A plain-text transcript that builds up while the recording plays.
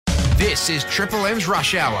This is Triple M's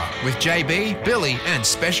Rush Hour with JB, Billy and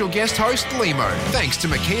special guest host Lehmo. Thanks to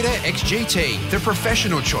Makita XGT, the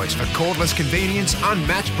professional choice for cordless convenience,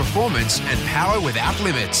 unmatched performance and power without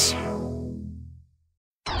limits. 5,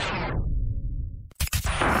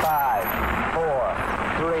 4,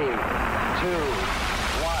 3, 2,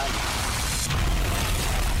 1.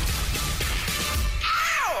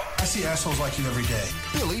 I see assholes like you every day.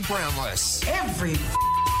 Billy Brownless. Every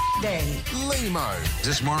day. Lehmo. Is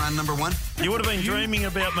this moron number 1? You would have been dreaming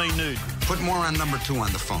about me nude. Put moron number 2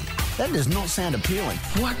 on the phone. That does not sound appealing.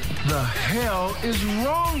 What the hell is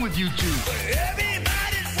wrong with you two?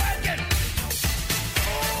 Everybody's working overtime.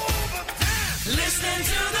 Listening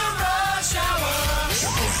to the Rush Hour.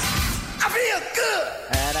 I feel good.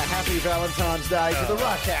 And a happy Valentine's Day to the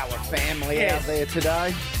Rush Hour family out there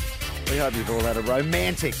today. We hope you've all had a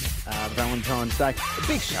romantic Valentine's Day. A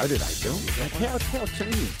big show today, Bill. How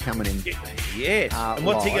Twomey's coming in. Yes. And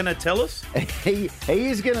what's he going to tell us? He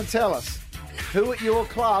is going to tell us who at your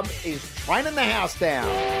club is training the house down.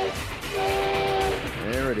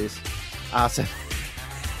 There it is. So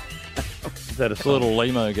Is that a little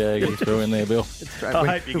Lehmo gag he threw in there, Bill? I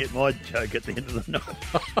hope you get my joke at the end of the night.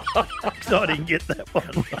 Because I didn't get that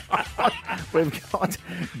one. We've got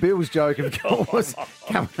Bill's joke, of course,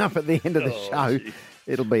 coming up at the end of the show. Geez.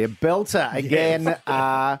 It'll be a belter again.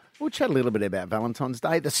 Yes. We'll chat a little bit about Valentine's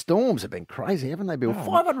Day. The storms have been crazy, haven't they, Bill?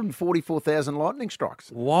 544,000 lightning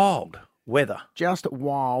strikes. Wild weather. Just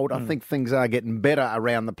wild. I think things are getting better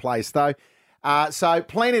around the place, though. So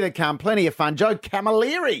plenty to come, plenty of fun. Joe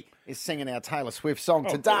Camilleri is singing our Taylor Swift song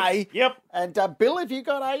today. Yep. And Bill, have you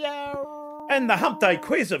got a... And the Hump Day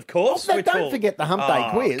quiz, of course. Don't forget the Hump Day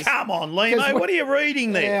quiz. Come on, Lehmo. What are you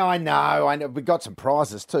reading there? Yeah, I know. We've got some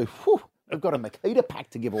prizes too. Whew. We've got a Makita pack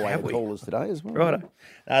to give away to callers today as well. Right.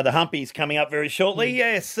 The Humpy's coming up very shortly.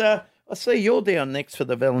 Yes. I see you're down next for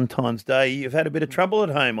the Valentine's Day. You've had a bit of trouble at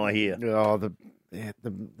home, I hear. Oh, the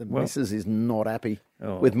missus is not happy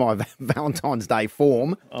with my Valentine's Day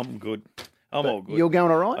form. I'm good. I'm all good. You're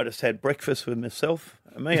going all right? I just had breakfast with myself,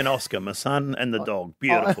 me and Oscar, my son, and the dog.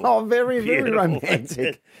 Beautiful. Oh, very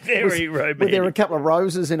romantic. Very romantic. Were there a couple of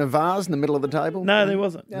roses in a vase in the middle of the table? No, there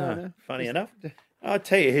wasn't. No. Funny enough. I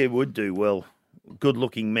tell you who would do well.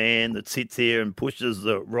 Good-looking man that sits here and pushes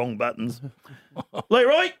the wrong buttons.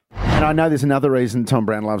 Leroy! And I know there's another reason Tom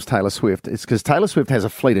Brown loves Taylor Swift. It's because Taylor Swift has a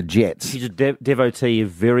fleet of jets. She's a devotee of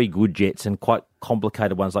very good jets and quite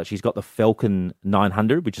complicated ones. Like she's got the Falcon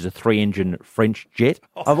 900, which is a 3-engine French jet.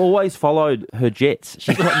 I've always followed her jets.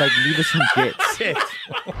 She's got magnificent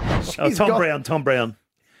jets. Tom Brown.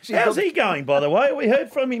 How's he going, by the way? We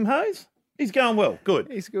heard from him, Hayes. He's going well.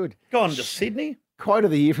 Good. He's good. Gone to Sydney. Quote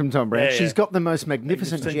of the year from Tom Brown. Yeah, She's got the most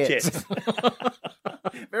magnificent jets.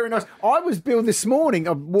 Very nice. I was, Bill, this morning,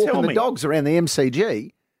 I'm walking the dogs around the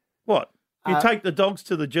MCG. What? You take the dogs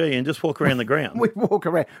to the G and just walk around the ground? We walk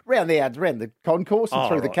around the concourse and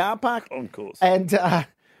through the car park. Concourse. And there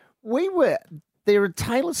are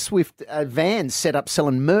Taylor Swift vans set up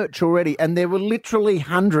selling merch already, and there were literally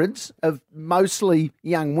hundreds of mostly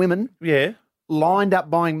young women. Yeah. Lined up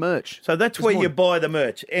buying merch. So that's where you buy the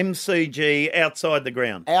merch. MCG outside the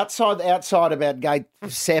ground. Outside about gate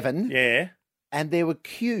 7. Yeah. And there were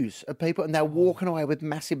queues of people, and they were walking away with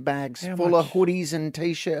massive bags full of hoodies and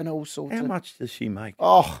T-shirt and all sorts. How much does she make?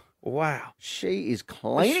 Oh, wow. She is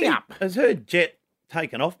cleaning up. Has her jet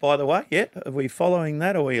taken off, by the way, yet? Are we following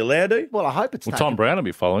that? Are we allowed to? Well, I hope it's taken. Tom Brown will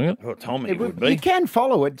be following it. Oh, Tommy would be. You can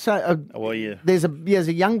follow it. So, there's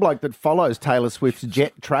a young bloke that follows Taylor Swift's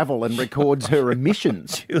jet travel and records her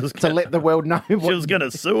emissions to let the world know. She was going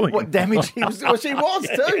to sue him. What damage she was. Well, she was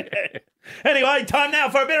too. Yeah. Anyway, time now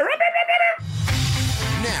for a bit of...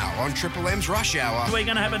 Now on Triple M's Rush Hour, We're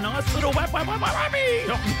going to have a nice little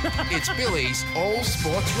it's Billy's All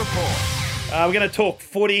Sports Report. We're going to talk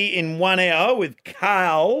footy in 1 hour with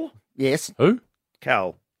Carl. Yes. Who?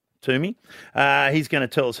 Carl Twomey. He's going to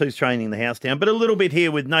tell us who's training the house down. But a little bit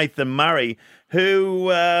here with Nathan Murray, who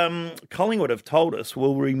Collingwood have told us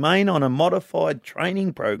will remain on a modified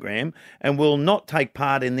training program and will not take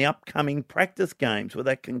part in the upcoming practice games with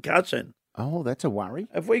that concussion. Oh, that's a worry.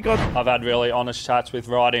 Have we got... I've had really honest chats with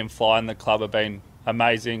Righty and Fly, and the club have been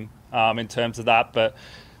amazing in terms of that. But,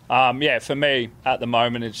 for me, at the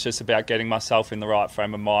moment, it's just about getting myself in the right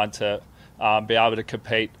frame of mind to be able to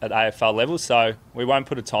compete at AFL level. So we won't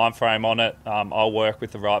put a time frame on it. I'll work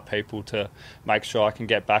with the right people to make sure I can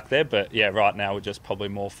get back there. But, right now we're just probably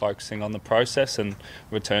more focusing on the process and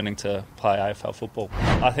returning to play AFL football.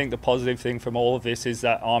 I think the positive thing from all of this is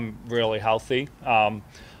that I'm really healthy.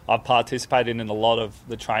 I've participated in a lot of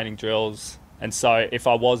the training drills And so if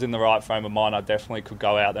I was in the right frame of mind, I definitely could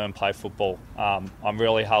go out there and play football. I'm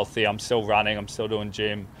really healthy. I'm still running. I'm still doing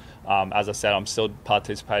gym. As I said, I'm still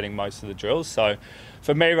participating in most of the drills. So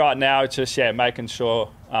for me right now, it's just, making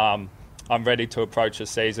sure I'm ready to approach the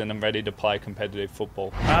season and ready to play competitive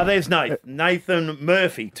football. There's Nathan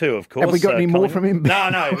Murphy too, of course. Have we got any more from him?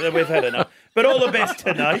 No, we've had enough. But all the best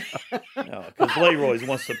to Nate. Because Leroy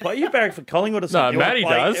wants to play. You barrack for Collingwood or something? No, Matty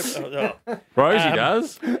does. Rosie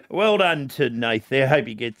does. Well done to Nate there. Hope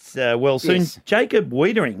he gets well soon. Yes. Jacob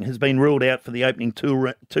Wiedering has been ruled out for the opening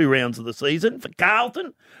two rounds of the season for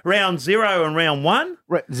Carlton. Round 0 and round 1.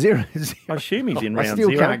 Zero. I assume he's in round 0.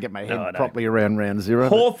 I still can't get my head properly around round 0.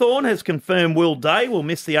 Hawthorn has confirmed Will Day will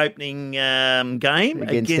miss the opening game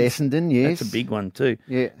Against Essendon, yes. That's a big one too.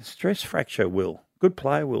 Yeah. Stress fracture, Will. Good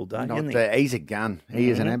player, Will Day, isn't he? He's a gun.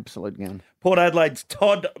 He is an absolute gun. Port Adelaide's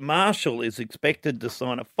Todd Marshall is expected to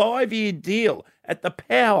sign a 5-year deal at the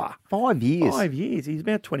Power. 5 years? 5 years. He's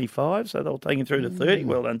about 25, so they'll take him through to 30.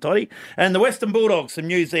 Well done, Toddy. And the Western Bulldogs, some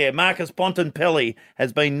news there. Marcus Bontempelli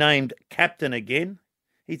has been named captain again.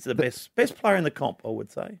 He's the best player in the comp, I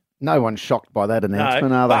would say. No one's shocked by that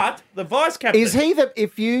announcement, are they? But the vice captain is he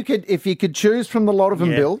if you could choose from the lot of them,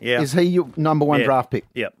 Bill? Yeah. Is he your number one draft pick?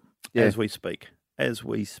 Yep. Yeah. As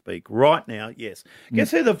we speak right now. Yes.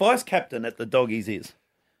 Guess who the vice captain at the Doggies is?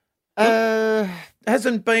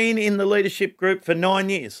 Hasn't been in the leadership group for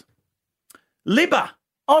 9 years. Libba.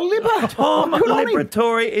 Oh, Libba. Tom Good on him.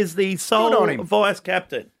 Liberatore is the sole vice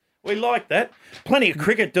captain. We like that. Plenty of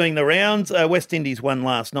cricket doing the rounds. West Indies won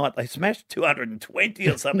last night. They smashed 220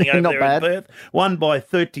 or something over there in Perth. Won by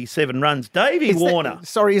 37 runs. Davey Warner.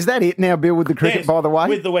 Is that it now, Bill, with the cricket, by the way?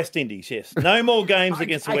 With the West Indies, yes. No more games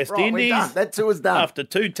against the West Indies. That too is done. After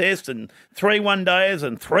 2 tests and 3 one-dayers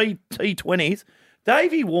and 3 T20s.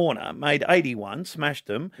 Davey Warner made 81, smashed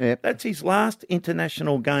them. Yep. That's his last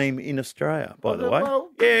international game in Australia, by the way.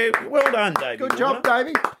 Well done, Davey. Good job,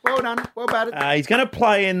 Davey. Well done. Well batted. He's going to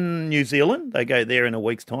play in New Zealand. They go there in a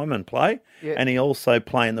week's time and play. Yeah. And he also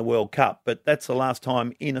play in the World Cup. But that's the last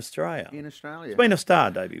time in Australia. He's been a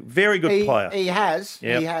star, Davey. Very good player. He has.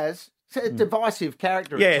 Yep. He has. It's a divisive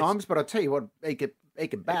character at times, but I tell you what, he could bat. He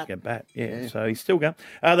can bat, yeah. So he's still going.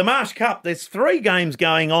 The Marsh Cup, there's 3 games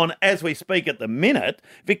going on as we speak at the minute.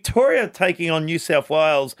 Victoria taking on New South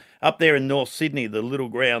Wales up there in North Sydney, the little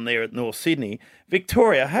ground there at North Sydney.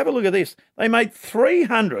 Victoria, have a look at this. They made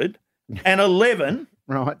 311,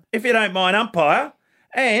 right? If you don't mind, umpire.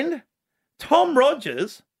 And Tom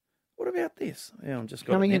Rogers, what about this? Yeah, I'm just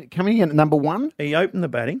coming in at number 1. He opened the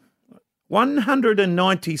batting.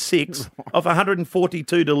 196 of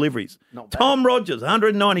 142 deliveries. Tom Rogers,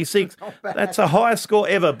 196. That's the highest score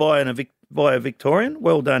ever by a Victorian.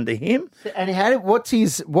 Well done to him. And what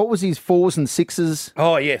was his 4s and 6s?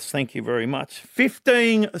 Oh, yes, thank you very much.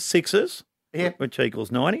 15 6s, which equals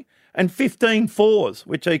 90, and 15 4s,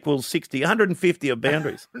 which equals 60. 150 of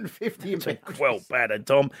boundaries. 150 of boundaries. Well batted,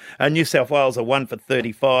 Tom. New South Wales are 1 for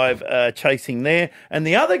 35 chasing there. And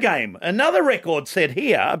the other game, another record set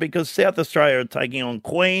here because South Australia are taking on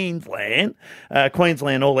Queensland.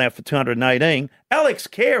 Queensland all out for 218. Alex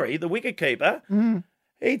Carey, the wicketkeeper,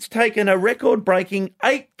 he's taken a record-breaking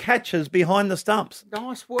 8 catches behind the stumps.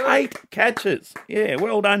 Nice work. 8 catches. Yeah,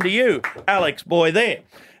 well done to you, Alex boy there.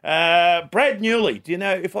 Brad Newley. Do you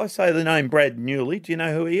know, if I say the name Brad Newley, do you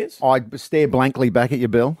know who he is? I stare blankly back at you,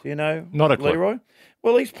 Bill. Do you know? Not a clue. Leroy?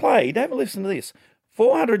 Well, he's played, have a listen to this,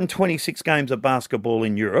 426 games of basketball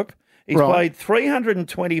in Europe. He's played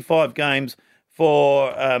 325 games for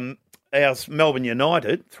our Melbourne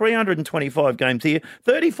United, 325 games here,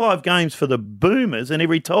 35 games for the Boomers, and he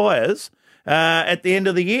retires at the end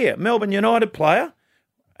of the year. Melbourne United player.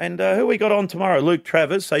 And who we got on tomorrow? Luke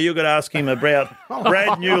Travers. So you've got to ask him about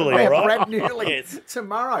Brad Newley, all right? Brad Newley. Yes.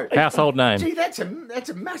 Tomorrow. Household name. Gee, that's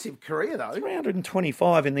a massive career, though.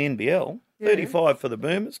 325 in the NBL, 35 for the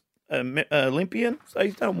Boomers, Olympian. So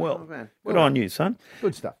he's done well. Man. Good on you, son.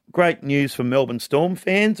 Good stuff. Great news for Melbourne Storm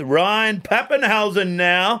fans. Ryan Pappenhausen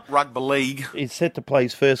now. Rugby league. He's set to play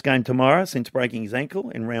his first game tomorrow since breaking his ankle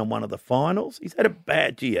in round 1 of the finals. He's had a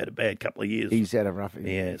bad couple of years. He's had a rough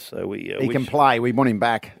year. Yeah, so he can play. We want him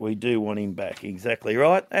back. We do want him back. Exactly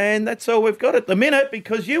right. And that's all we've got at the minute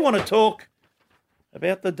because you want to talk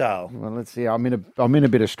about the Dale. Well, let's see. I'm in a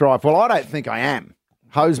bit of strife. Well, I don't think I am.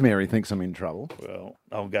 Hose Mary thinks I'm in trouble. Well,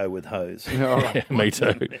 I'll go with Hose. All right. Yeah, me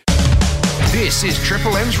too. This is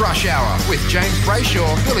Triple M's Rush Hour with James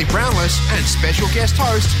Brayshaw, Billy Brownless, and special guest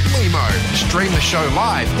host, Lehmo. Stream the show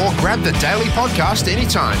live or grab the daily podcast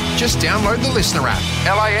anytime. Just download the Listener app.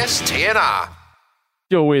 LISTNR.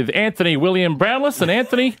 You're with Anthony William Brownless and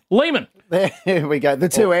Anthony Lehman. There we go. The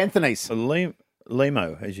two Anthonys.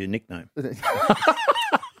 Lehmo as your nickname.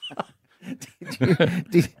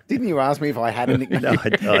 Didn't you ask me if I had a nickname? No,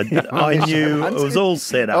 I knew it was all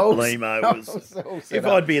set up, Lehmo. If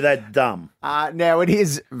I'd be that dumb. Now, it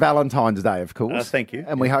is Valentine's Day, of course. Thank you.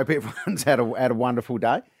 And we hope everyone's had a wonderful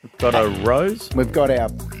day. Got a rose? We've got our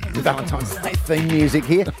Valentine's Day theme music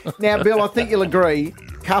here. Now, Bill, I think you'll agree,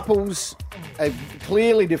 couples are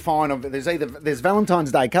clearly defined. There's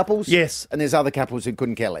Valentine's Day couples. Yes. And there's other couples who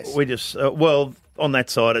couldn't care less. We just, on that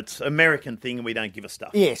side, it's American thing and we don't give a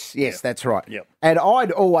stuff. Yes, that's right. Yep. And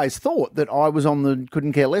I'd always thought that I was on the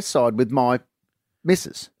couldn't care less side with my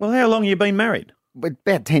missus. Well, how long have you been married?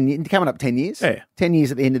 About 10 years, coming up 10 years. Yeah. 10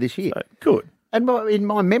 years at the end of this year. So, good. And in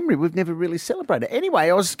my memory, we've never really celebrated.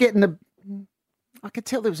 Anyway, I could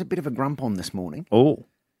tell there was a bit of a grump on this morning. Oh.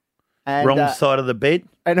 And, wrong side of the bed?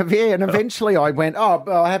 And eventually I went,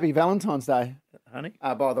 happy Valentine's Day. Honey?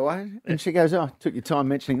 By the way. And she goes, took your time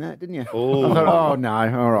mentioning that, didn't you? Oh. I thought, no,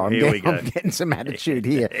 all right. I'm getting some attitude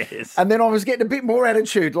here. Yes. And then I was getting a bit more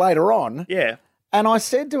attitude later on. Yeah. And I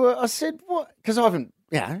said to her, what? Because I haven't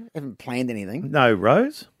planned anything. No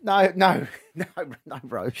rose? No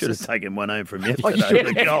rose. Should have taken one home from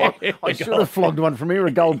yesterday. I should have flogged one from here,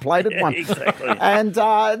 a gold-plated one. Exactly. And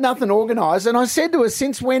nothing organised. And I said to her,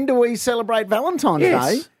 since when do we celebrate Valentine's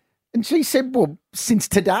Day? And she said, well, since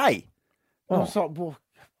today. And I was like, well,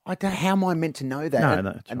 how am I meant to know that?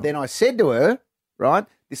 No, and then I said to her, right,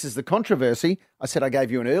 this is the controversy. I said, I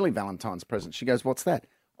gave you an early Valentine's present. She goes, what's that?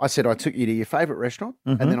 I said, I took you to your favourite restaurant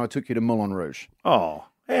and then I took you to Moulin Rouge. Oh,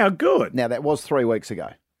 how good. Now, that was 3 weeks ago.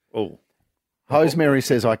 Oh. Rosemary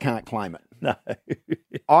says I can't claim it. No.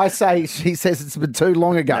 She says it's been too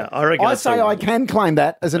long ago. No, I say I can claim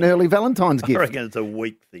that as an early Valentine's gift. I reckon it's a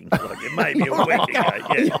week thing. Like it may be a week ago.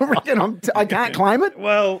 Yeah. You reckon I can't claim it?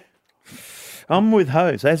 Well, I'm with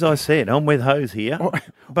Hose. As I said, I'm with Hose here.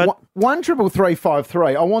 But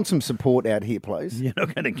 13353. I want some support out here, please. You're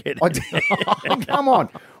not going to get it. Come on.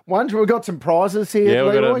 We've got some prizes here. Yeah,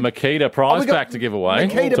 we've got a Leroy. Makita prize pack to give away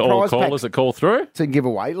to all callers that call through. To give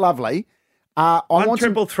away. Lovely.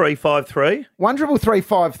 13353.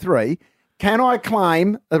 13353. Can I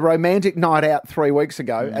claim a romantic night out 3 weeks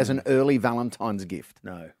ago as an early Valentine's gift?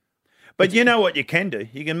 No. But you know what you can do?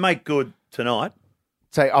 You can make good tonight.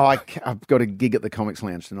 Say, I've got a gig at the Comics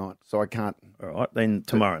Lounge tonight, so I can't. All right, then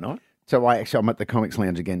tomorrow night. So I'm at the Comics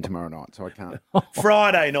Lounge again tomorrow night, so I can't.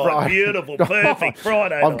 Friday night, beautiful, perfect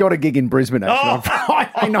Friday night. I've got a gig in Brisbane actually on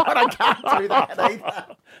Friday night. I can't do that either.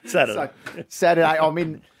 Saturday. So, Saturday,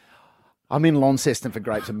 I'm in Launceston for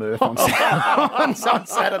Grapes of Mirth on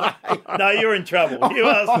Saturday. No, you're in trouble. You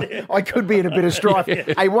asked. I could be in a bit of strife. Hey,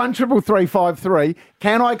 13353.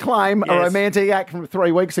 Can I claim a romantic act from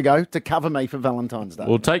 3 weeks ago to cover me for Valentine's Day?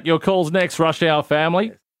 We'll take your calls next, Rush Hour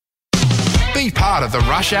family. Be part of the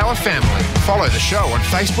Rush Hour family. Follow the show on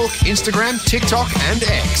Facebook, Instagram, TikTok and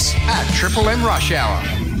X at Triple M Rush Hour.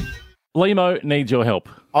 Lehmo needs your help.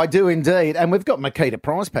 I do indeed. And we've got Makita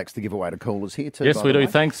prize packs to give away to callers here too. Yes, we do.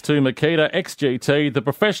 Thanks to Makita XGT, the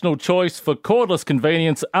professional choice for cordless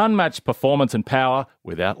convenience, unmatched performance and power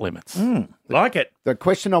without limits. Like it. The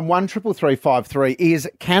question on 13353 is,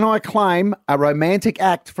 can I claim a romantic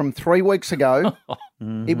act from 3 weeks ago?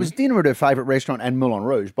 It was dinner at her favourite restaurant and Moulin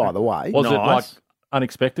Rouge, by the way. Was it like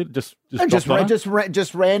unexpected? Just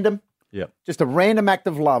random. Yeah. Just a random act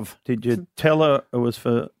of love. Did you tell her it was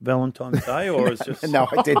for Valentine's Day or it's just... No,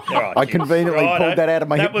 I didn't. Right, I conveniently pulled that out of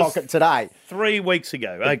my hip pocket today. 3 weeks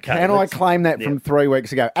ago. Okay. Can I claim that from 3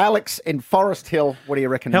 weeks ago? Alex in Forest Hill, what do you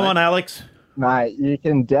reckon? Come on, Alex. Mate, you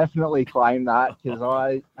can definitely claim that because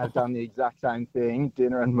I have done the exact same thing,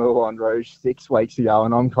 dinner in Moulin Rouge 6 weeks ago,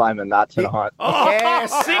 and I'm claiming that tonight. Oh,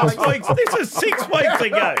 yes, 6 weeks. This is 6 weeks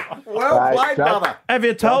ago. Well played, brother. Have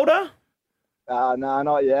you told her? No,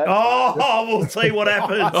 not yet. Oh, we'll see what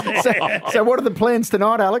happens. So what are the plans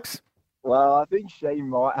tonight, Alex? Well, I think she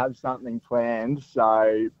might have something planned.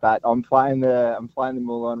 But I'm playing the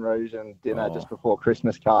Moulin Rouge and dinner just before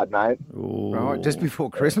Christmas card, mate. Ooh. Right, just before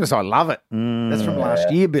Christmas. I love it. That's from last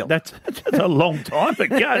year, Bill. That's a long time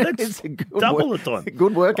ago. That's double the time.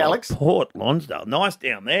 Good work, Alex. Port Lonsdale. Nice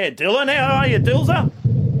down there. Dylan, how are you, Dilser?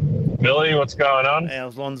 Billy, what's going on?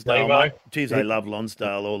 How's Lonsdale, mate? Geez, I love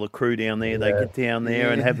Lonsdale. All the crew down there, they get down there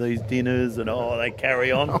and have these dinners and, they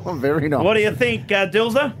carry on. Oh, very nice. What do you think,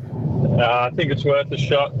 Dilser? I think it's worth a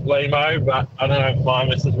shot, Lehmo, but I don't know if my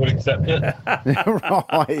missus would accept it.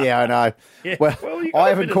 Right, yeah, I know. Yeah, well I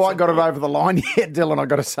haven't quite got it support. over the line yet, Dylan, I've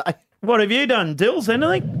got to say. What have you done, Dils?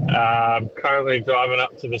 Anything? I'm currently driving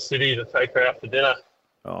up to the city to take her out for dinner.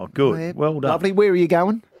 Oh, good. Well done. Lovely. Where are you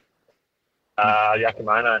going?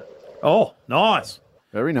 Yakimaino. Oh, nice.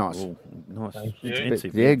 Very nice. Oh, nice. you.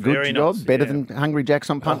 Expensive. Yeah, good Very job. nice, Better yeah. than Hungry Jack's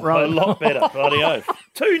on punt A road. lot better. Bloody oath.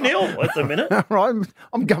 2-0 at the minute. All right,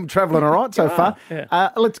 I'm travelling all right so far. yeah.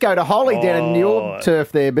 Let's go to Holly down in your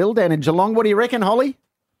turf there, Bill, down in Geelong. What do you reckon, Holly?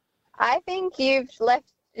 I think you've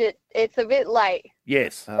left it. It's a bit late.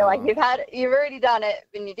 Yes. So, like you've already done it,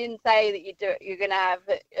 and you didn't say that you're going to have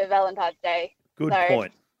a Valentine's Day. Good So-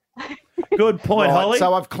 point. Good point, Right, Holly.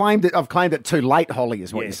 So I've claimed it too late, Holly,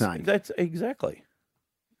 is what Yes, you're saying. That's exactly.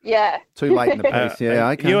 Yeah. Too late in the piece. Yeah,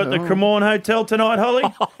 okay. You at the Oh. Cremorne Hotel tonight, Holly?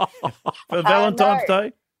 For Valentine's no.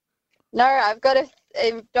 Day? No, I've got a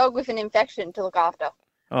dog with an infection to look after.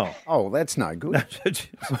 Oh, that's no good. It's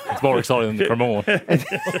more exciting than the Cremorne.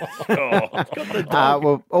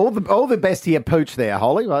 Well, all the best to your pooch there,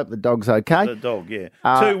 Holly. I hope the dog's okay. The dog, yeah.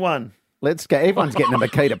 2-1. Let's go. Everyone's getting a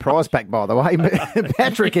Makita prize pack, by the way.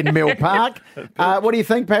 Patrick in Mill Park. What do you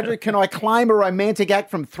think, Patrick? Can I claim a romantic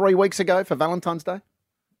act from 3 weeks ago for Valentine's Day?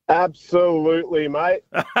 Absolutely, mate.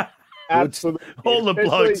 Absolutely. All the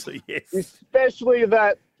blokes, yes. Especially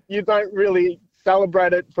that you don't really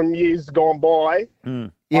celebrate it from years gone by.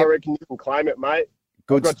 I reckon you can claim it, mate.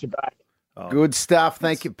 Good. I've got your back. Good stuff.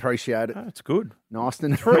 Thank you. Appreciate it. That's good. Nice to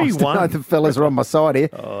know 3-1. the fellas are on my side here.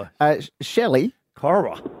 Shelley.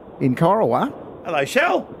 Corowa. In Corowa. Hello,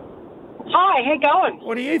 Shell. Hi, how you going?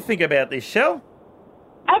 What do you think about this, Shell?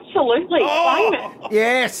 Absolutely. Claim it.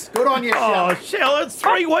 Yes. Good on you, Shell. Oh, Shell, it's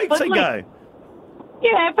 3 weeks Absolutely. ago.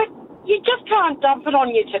 Yeah, but you just can't dump it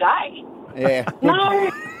on you today. Yeah.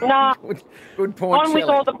 No. Good point, I'm with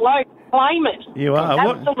Shelley. all the blokes. Claim it. You are.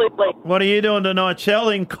 Absolutely. What are you doing tonight, Shell,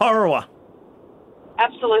 in Corowa?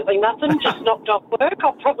 Absolutely nothing. Just knocked off work.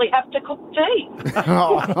 I'll probably have to cook tea.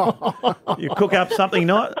 You cook up something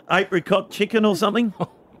nice? Apricot chicken or something?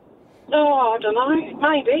 Oh, I don't know.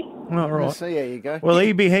 Maybe. All right. See, there you go. Will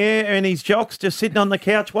he be here in his jocks just sitting on the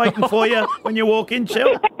couch waiting for you when you walk in,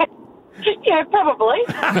 Shell? Yeah, probably.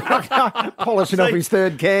 Polishing off his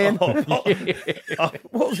third can. What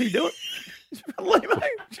was he doing? Lehmo,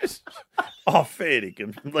 just... Oh, fair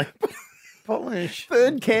dinkum. Polish.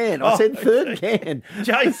 Third can. I said third can.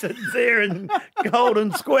 Jason's there in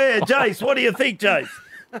Golden Square. Jace, what do you think, Jace?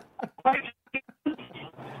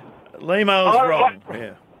 Lemo's wrong.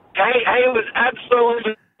 Yeah. Hey, it was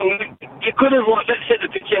absolutely. You could have let's set the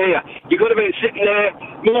picture here. You could have been sitting there,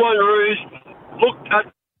 Moulin Rouge, looked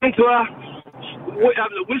into her,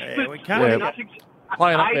 whispered. We can't.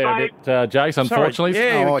 Playing up there a bit, Jace, unfortunately.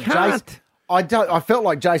 Jace. I felt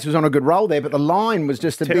like Jace was on a good roll there, but the line was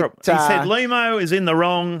just a Terrible. bit. He said Lehmo is in the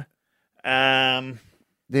wrong. Ask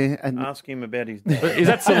him about his. Is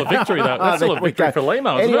that still a victory, though? That's still a victory for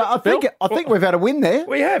Lehmo, isn't Anyway, it? I think we've had a win there.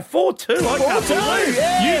 We have 4-2. I can't believe.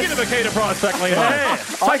 You get a Makita prize back,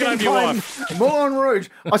 Lehmo. Take it over your wife. Moulin Rouge.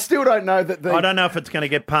 I still don't know that I don't know if it's going to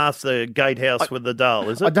get past the gatehouse with the dial,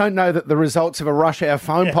 is it? I don't know that the results of a rush hour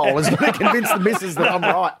phone poll is going to convince the missus that I'm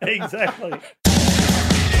right. Exactly.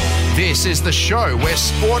 This is the show where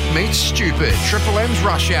sport meets stupid. Triple M's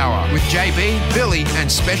Rush Hour with JB, Billy, and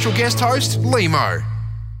special guest host Lehmo.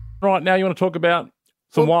 Right, now you want to talk about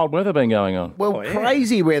some wild weather been going on. Well,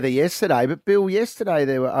 crazy weather yesterday, but Bill, yesterday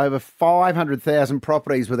there were over 500,000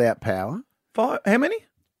 properties without power. How many?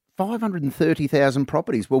 530,000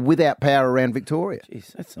 properties were without power around Victoria.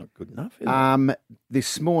 Jeez, that's not good enough, is it?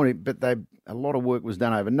 This morning, but a lot of work was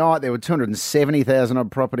done overnight. There were 270,000 odd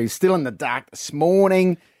properties still in the dark this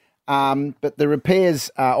morning. But the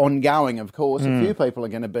repairs are ongoing, of course. A few people are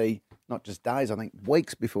going to be, not just days, I think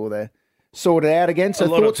weeks before they're sorted out again. So a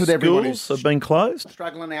lot thoughts of with everyone schools who's have been closed.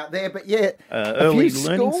 struggling out there. But yeah, a early few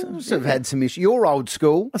learning schools centres, have had some issues. Your old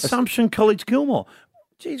school. Assumption College, Gilmore.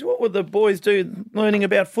 Geez, what would the boys do learning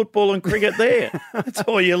about football and cricket there? That's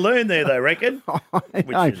all you learn there, they reckon.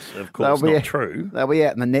 Which is, of course, not true. They'll be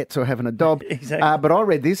out in the nets or having a dob. Exactly. But I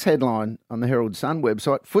read this headline on the Herald Sun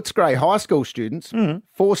website. Footscray High School students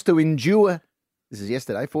forced to endure, this is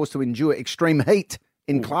yesterday, forced to endure extreme heat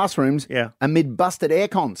in classrooms amid busted air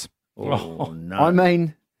cons. Oh, no. I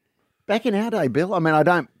mean, back in our day, Bill, I mean, I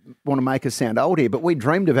don't want to make us sound old here, but we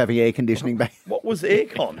dreamed of having air conditioning back. What was air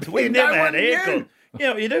cons? We never had air cons. You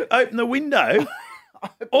know what you do? Open the window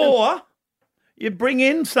or you bring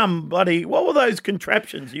in somebody. What were those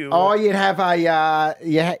contraptions you... Oh, you'd have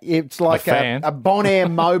it's like a Bonaire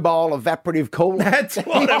mobile evaporative cooler. That's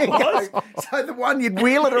what it was. So the one you'd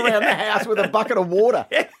wheel it around the house with a bucket of water.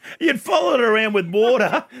 You'd follow it around with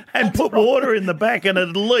water and put water in the back and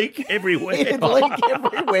it'd leak everywhere. It'd leak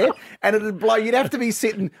everywhere and it'd blow. You'd have to be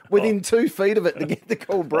sitting within 2 feet of it to get the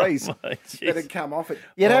cool breeze that'd come off it.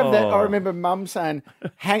 You'd have that. I remember Mum saying,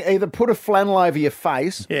 either put a flannel over your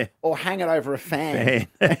face or hang it over a fan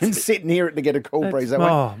and sit near it to get a cool breeze.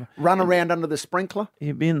 Run around under the sprinkler.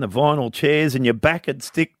 You'd be in the vinyl chairs and your back would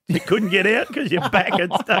stick. You couldn't get out because your back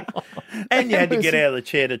had stuck. And you had to get out of the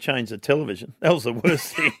chair to change the television. That was the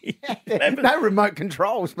worst thing. No remote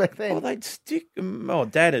controls back then. Well, they'd stick.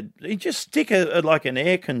 He'd just stick like an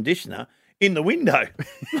air conditioner in the window.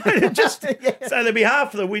 So there'd be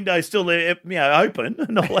half of the window still there, open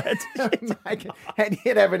and all that. And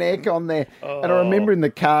you'd have an aircon there. And I remember in the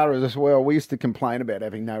car as well, we used to complain about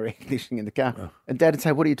having no air conditioning in the car. And Dad would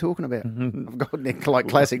say, "What are you talking about?" I've got like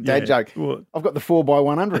classic dad joke. What? I've got the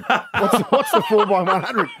 4x100. What's the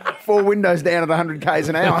 4x100? 4 windows down at 100 k's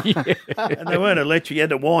an hour. And they weren't electric. You had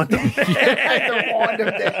to wind them. You had to wind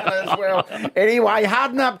them down as well. Anyway,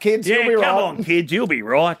 harden up, kids. You'll be right. Come on, kids. You'll be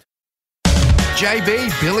right.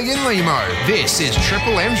 JB, Billy and Lehmo. This is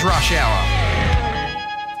Triple M's Rush Hour.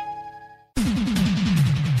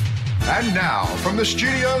 And now, from the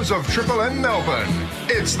studios of Triple M Melbourne,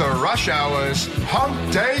 it's the Rush Hour's Hump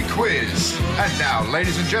Day Quiz. And now,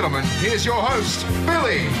 ladies and gentlemen, here's your host,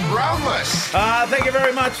 Billy Brownless. Thank you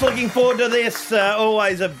very much. Looking forward to this.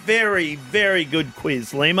 Always a very, very good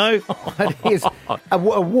quiz, Lehmo. It is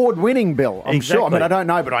award-winning, Bill, I'm sure. I mean, I don't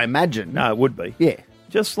know, but I imagine. No, it would be. Yeah.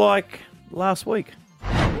 Just like last week.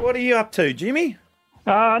 What are you up to, Jimmy?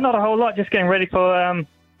 Not a whole lot. Just getting ready for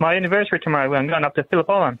my anniversary tomorrow. I'm going up to Phillip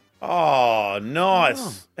Island. Oh,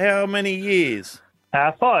 nice. How many years?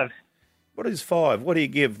 5. What is 5? What do you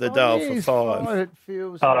give the doll for 5? It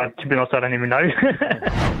feels to be honest, I don't even know.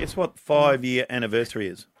 Guess what 5-year anniversary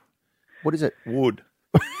is? What is it? Wood.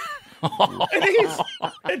 It is.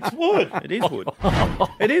 It's wood. It is wood.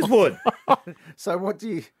 It is wood. So what do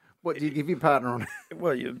you give your partner on?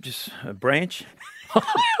 Well, you just a branch.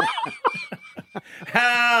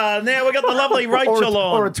 Now we've got the lovely Rachel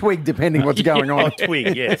on. Or a twig, depending what's going on. A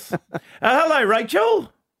twig, yes. Hello, Rachel.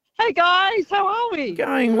 Hey, guys. How are we?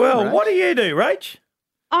 Going well. What do you do, Rach?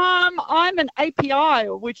 I'm an API,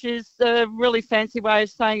 which is a really fancy way of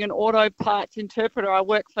saying an auto parts interpreter. I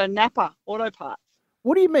work for Napa Auto Parts.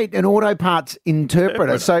 What do you mean, an auto parts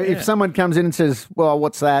interpreter? So if someone comes in and says, well,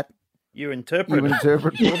 what's that? You interpret. You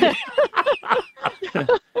interpret for me.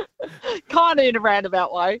 Kind of in a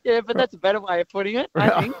roundabout way, yeah, but that's a better way of putting it,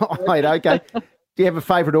 I think. Right, okay. Do you have a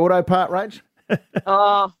favourite auto part, Rach?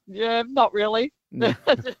 Yeah, not really. Not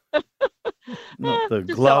the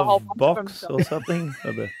glove box or something?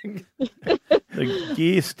 Or the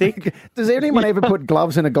gear stick? Does anyone ever put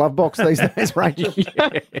gloves in a glove box these days, Rachel? You'd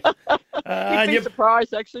be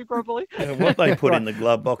surprised, actually, probably. What they put in the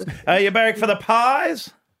glove box. Are you back for the pies?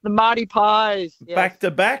 The Marty Pies. Yes. Back to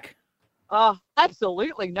back? Oh,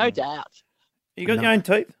 absolutely, no doubt. You got your own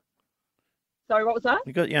teeth? Sorry, what was that?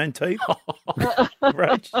 You got your own teeth?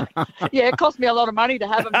 Yeah, it cost me a lot of money to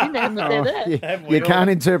have them in there, but they're there. Yeah. You can't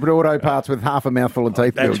interpret auto parts with half a mouthful of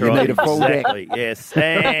teeth. That's Bill. right. You need a full exactly, yes.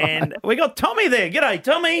 And we got Tommy there. G'day,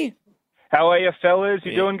 Tommy. How are you, fellas?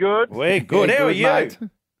 You doing good? We're good. Yeah, How are good, you? mate.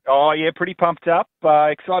 Oh, yeah, pretty pumped up.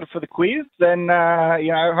 Excited for the quiz. And,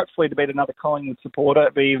 hopefully to beat another Collingwood supporter,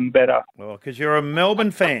 it'd be even better. Well, because you're a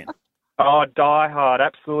Melbourne fan. Oh, die hard,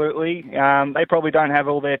 absolutely. They probably don't have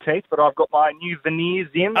all their teeth, but I've got my new veneers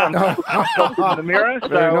in. I'm in the mirror.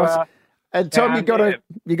 Very nice. And Tom, you got a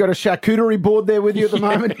charcuterie board there with you at the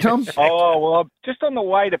moment, Tom? Oh well, I'm just on the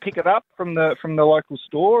way to pick it up from the local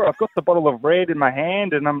store. I've got the bottle of red in my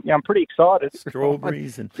hand, and I'm pretty excited.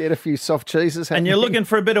 Strawberries and get a few soft cheeses. And you're looking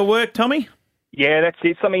for a bit of work, Tommy? Yeah, that's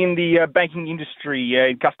it. Something in the banking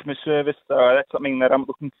industry, customer service. That's something that I'm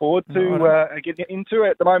looking forward to getting into.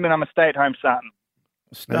 At the moment, I'm a stay-at-home son.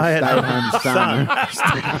 Stay-at-home son.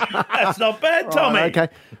 That's not bad, Tommy. Right, okay.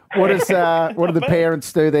 What do the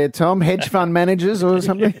parents do there, Tom? Hedge fund managers or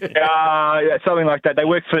something? Something like that. They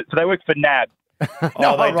work for NAB.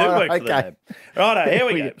 Oh, they do work for the NAB. Righto, here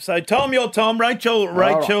we go. So, Tom, you're Tom.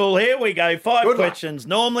 Rachel, here we go. 5 questions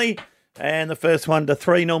normally. And the first 1 to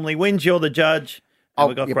 3 normally wins. You're the judge. And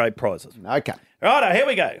we've got great prizes. Okay. Righto, here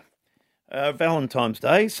we go. Valentine's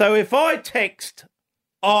Day. So if I text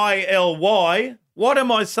ILY, what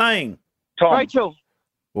am I saying? Tom. Rachel.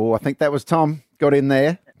 Oh, I think that was Tom. Got in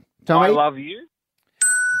there. Tommy? I love you.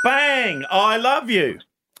 Bang! I love you.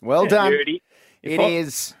 Well done. Beauty.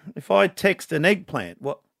 If I text an eggplant,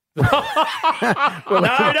 what? No,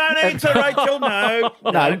 don't answer, Rachel. No.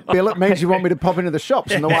 No, Bill, it means you want me to pop into the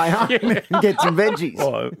shops on the way home and get some veggies.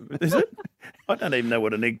 Oh, is it? I don't even know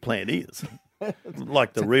what an eggplant is.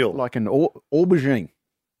 Like the real. Like an aubergine.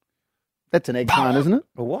 That's an eggplant, isn't it?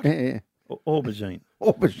 A what? Yeah. Aubergine.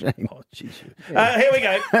 Aubergine. Oh, jeez. Here we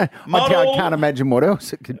go. I can't imagine what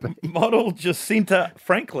else it could be. Model Jacinta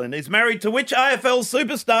Franklin is married to which AFL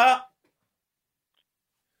superstar?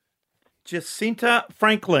 Jacinta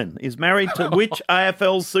Franklin is married to which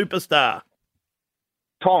AFL superstar?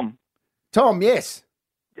 Tom. Tom, yes.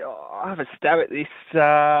 I have a stab at this.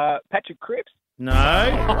 Patrick Cripps. No.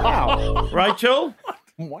 Wow. Rachel?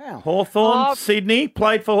 Wow. Hawthorn, Sydney.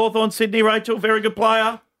 Played for Hawthorn, Sydney. Rachel, very good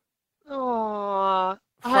player. Oh,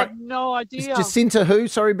 I have no idea. Jacinta who?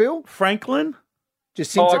 Sorry, Bill? Franklin?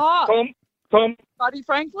 Jacinta. Tom. Buddy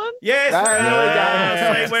Franklin? Yes.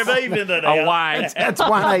 There See, we've evened it Oh, out. wait. That's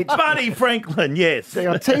 1-8. Buddy Franklin, yes. See,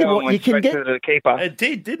 I'll tell you what, you can get to the keeper. It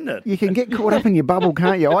did, didn't it? you can get caught up in your bubble,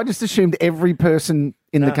 can't you? I just assumed every person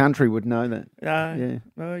in the country would know that. Yeah.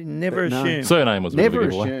 Well, never But no. assume. Surname was a bit of a Never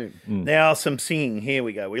giveaway. assume. Now, some singing. Here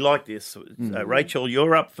we go. We like this. Rachel,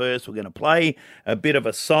 you're up first. We're going to play a bit of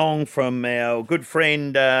a song from our good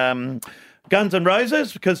friend Guns N'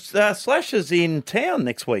 Roses because Slash is in town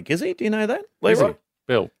next week, is he? Do you know that? Is he? Leroy?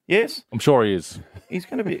 Bill. Yes? I'm sure he is. He's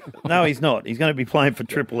going to be... No, he's not. He's going to be playing for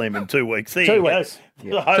Triple M in 2 weeks. There 2 you go. weeks.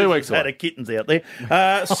 The host 2 weeks has had away. a kittens out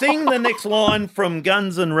there. Sing the next line from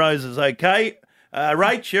Guns N' Roses, okay?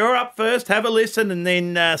 Rach, you're up first. Have a listen and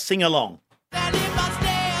then sing along.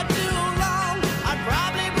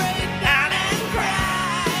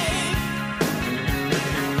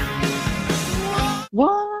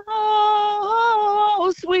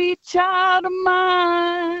 Whoa, sweet child of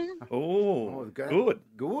mine. Oh, good.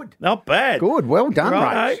 Good. Not bad. Good. Well done,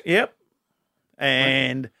 Righto, Rach. Yep.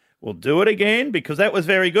 And we'll do it again because that was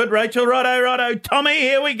very good. Rachel, righto. Tommy,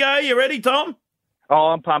 here we go. You ready, Tom? Oh,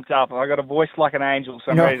 I'm pumped up. I got a voice like an angel,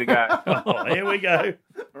 so I'm ready to go. Oh, here we go.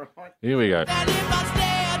 Here we go.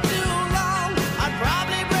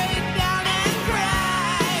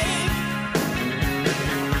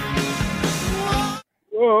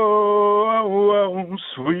 Whoa,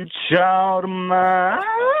 sweet child of mine.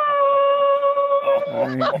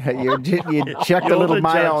 You chucked a You're little the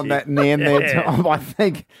mayo on judgy. that in the end there, Yeah. Tom. I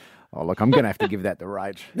think. Oh, look, I'm going to have to give that to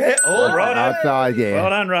Rach. Yeah, all right. Yeah. Well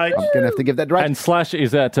done, Rach. I'm going to have to give that to Rach. And Slash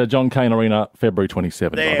is at John Cain Arena February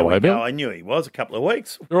 27th, by There the way, we Bill. go. I knew he was a couple of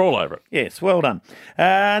weeks. You're all over it. Yes, well done.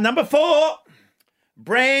 Number 4,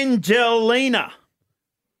 Brangelina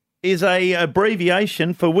is a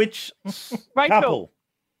abbreviation for which couple?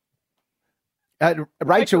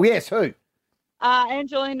 Rachel, yes, who?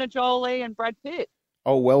 Angelina Jolie and Brad Pitt.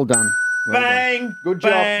 Oh, well done. Well Bang, done. Good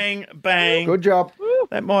job. bang. Good job.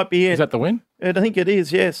 That might be it. Is that the win? I think it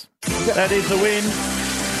is, yes. That is the win.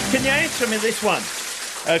 Can you answer me this one?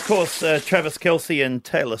 Of course, Travis Kelce and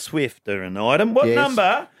Taylor Swift are an item. What Yes.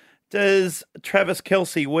 number does Travis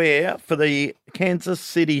Kelce wear for the Kansas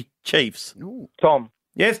City Chiefs? Tom.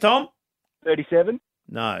 Yes, Tom? 37.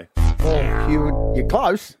 No. Oh, you're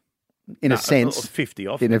close, in No, a sense. 50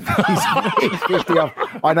 off. He's 50 off.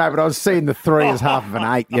 I know, but I was seeing the 3 as half of an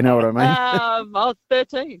 8. You know what I mean? I was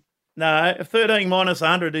 13. No, 13 minus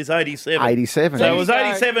 100 is 87. 87. So it was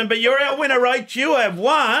 87, but you're our winner, Rach. You have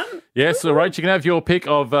won. Yes, so Rach, you can have your pick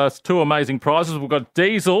of 2 amazing prizes. We've got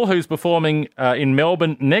Diesel, who's performing in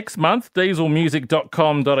Melbourne next month,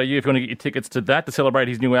 dieselmusic.com.au if you want to get your tickets to that to celebrate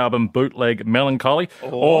his new album, Bootleg Melancholy.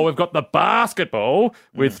 Or we've got the basketball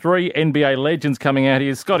with 3 NBA legends coming out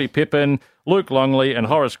here, Scottie Pippen, Luke Longley and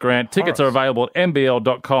Horace Grant. Tickets are available at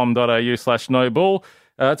nbl.com.au/nobull.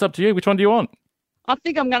 It's up to you. Which one do you want? I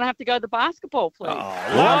think I'm going to have to go to basketball, please.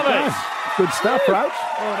 Love it. Good stuff, Rach.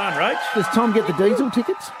 Well done, Rach. Does Tom get the diesel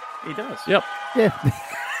tickets? He does. Yep. Yeah.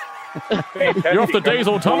 You're off the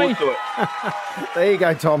diesel, Tommy. There you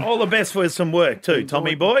go, Tom. All the best for some work too,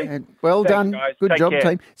 Tommy boy. Well Thanks, done. guys. Good Take job, care.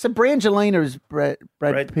 team. So Brangelina is Brad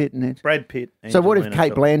Pitt, isn't it? Brad Pitt. So what if Angelina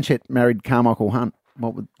Kate Jolie. Blanchett married Carmichael Hunt?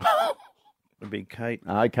 What would... Would be Kate.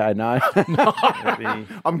 Okay, no. Would be...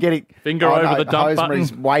 I'm getting... Finger over the dump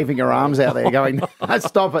Rosemary's button. waving her arms out there going, no,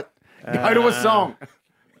 stop it. Go to a song.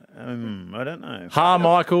 I don't know.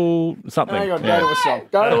 Harmichael something. Hang on, go to a song.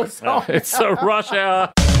 Go to a song. It's a rush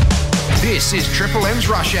hour. This is Triple M's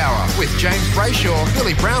Rush Hour with James Brayshaw,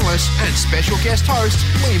 Billy Brownless, and special guest host,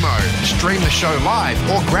 Lehmo. Stream the show live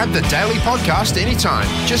or grab the daily podcast anytime.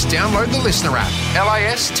 Just download the Listener app.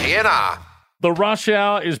 LISTNR. The Rush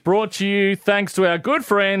Hour is brought to you thanks to our good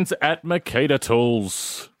friends at Makita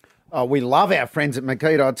Tools. Oh, we love our friends at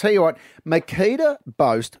Makita. I'll tell you what, Makita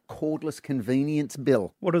boast cordless convenience,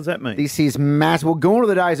 Bill. What does that mean? This is massive. We're gone to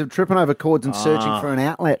the days of tripping over cords and searching for an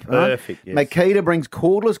outlet, right? Perfect, yes. Makita brings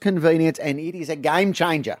cordless convenience and it is a game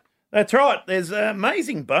changer. That's right. There's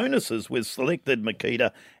amazing bonuses with selected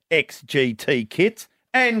Makita XGT kits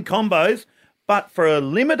and combos, but for a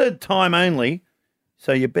limited time only.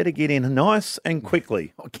 So you better get in nice and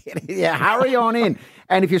quickly. Yeah, hurry on in.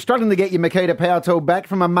 And if you're struggling to get your Makita power tool back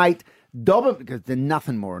from a mate, dob them, because there's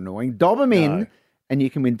nothing more annoying. Dob them in, and you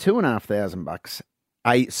can win $2,500.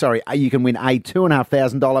 You can win a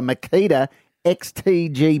 $2,500 Makita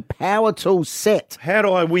XTG power tool set. How do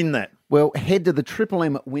I win that? Well, head to the Triple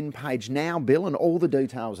M win page now, Bill, and all the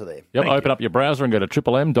details are there. Yep, open up your browser and go to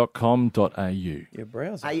triplem.com.au. Your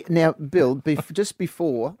browser. Now, Bill, just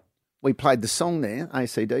before we played the song there,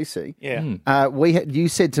 AC/DC. Yeah. You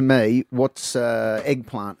said to me, what's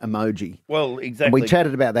eggplant emoji? Well, exactly. And we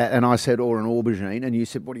chatted about that, and I said, or an aubergine, and you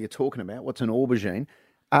said, what are you talking about? What's an aubergine?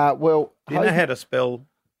 Do you know how to spell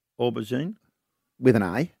aubergine? With an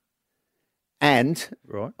A. And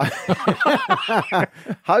right.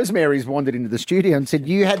 Rosemary's wandered into the studio and said,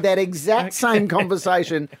 you had that exact same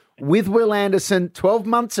conversation with Will Anderson 12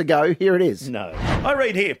 months ago. Here it is. No. I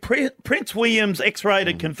read here, Prince William's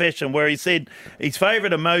X-rated confession, where he said his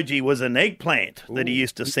favourite emoji was an eggplant that he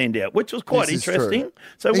used to send out, which was quite interesting. True.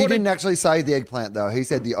 So he didn't actually say the eggplant, though. He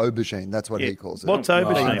said the aubergine. That's what he calls it. What's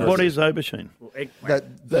aubergine? What is aubergine?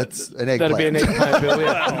 That's an eggplant. That'd be an eggplant, Bill,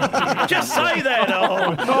 yeah. Just say that.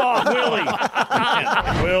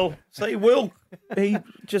 Willie. Will. See, Will, he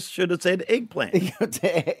just should have said eggplant.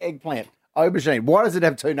 Eggplant. Aubergine. Why does it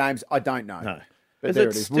have two names? I don't know. No. But Is there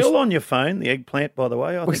it it is. still on your phone, the eggplant, by the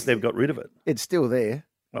way? I think they've got rid of it. It's still there.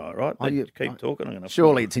 Oh, right. Keep talking. I'm gonna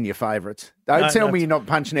Surely it's in your favourites. Don't tell me you're not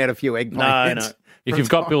punching out a few eggplants. No. If you've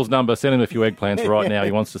got Bill's number, send him a few eggplants right now.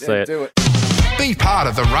 He wants to see it. Do it. Be part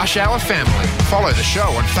of the Rush Hour family. Follow the show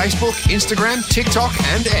on Facebook, Instagram, TikTok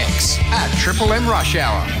and X at Triple M Rush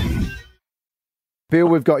Hour. Bill,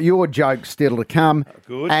 we've got your joke still to come.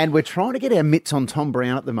 Good. And we're trying to get our mitts on Tom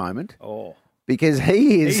Brown at the moment. Oh. Because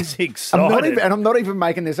he is... He's excited. I'm not even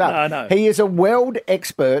making this up. No. He is a world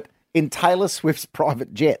expert in Taylor Swift's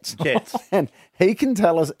private jets. And he can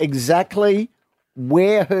tell us exactly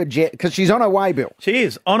where her jet... Because she's on her way, Bill. She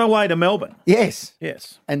is on her way to Melbourne. Yes.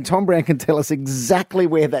 Yes. And Tom Brown can tell us exactly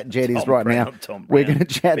where that jet is right now. Tom Brown. We're going to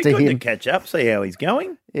chat Be to good him. to catch up, see how he's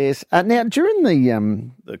going. Yes. Now, during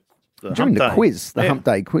during the quiz, the Hump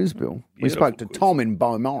Day quiz, Bill, we spoke to Tom in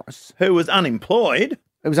Beaumaris. Who was unemployed.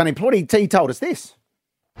 He told us this.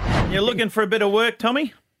 You're looking for a bit of work,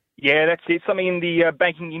 Tommy? Yeah, that's it. Something in the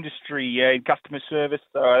banking industry, customer service.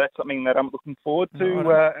 That's something that I'm looking forward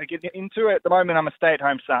to getting into. At the moment, I'm a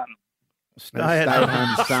stay-at-home son.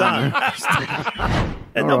 Stay-at-home son.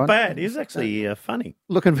 And not bad. He's actually funny.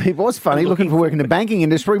 He was funny, looking for work in the banking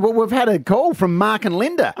industry. Well, we've had a call from Mark and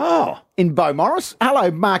Linda in Beaumaris.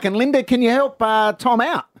 Hello, Mark and Linda. Can you help Tom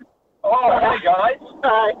out? Oh, hey guys.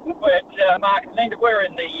 We're Mark and Linda. We're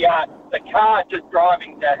in the car just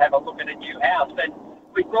driving to have a look at a new house, and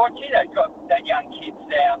we brought got that young kid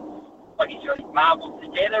down like he's got his marbles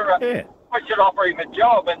together. I should offer him a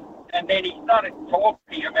job, and then he started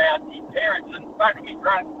talking about his parents and fucking me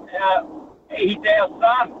drunk. He's our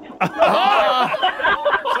son.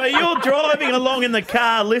 So you're driving along in the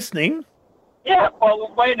car listening. Yeah,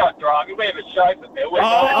 well, we're not driving. We have a chauffeur, Bill.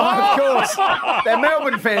 Of course. They're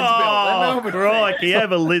Melbourne fans, Bill. They're Melbourne Crikey,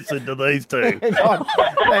 have a listen to these two.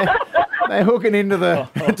 They're hooking into the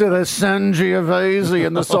Sangiovese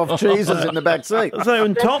and the soft cheeses in the back seat. So,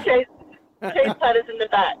 and Tom... Cheese platters in the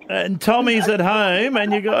back. And Tommy's at home,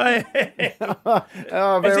 and you go...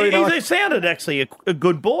 very nice. He sounded actually a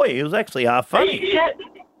good boy. He was actually half funny.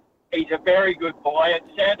 He's a very good boy. And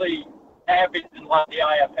sadly, average in like the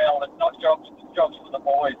AFL. It's not jobs for the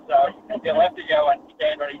boys. So he'll have to go and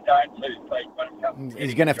stand on his own 2 feet when it comes.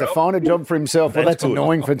 He's going to have to find a job for himself. Well, that's good.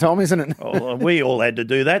 annoying for Tom, isn't it? Oh, we all had to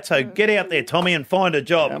do that. So get out there, Tommy, and find a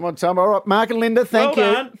job. Come on, Tom. All right, Mark and Linda, thank you.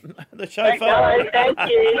 Well done. The chauffeur. Thank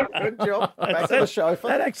you. Good job. Back to the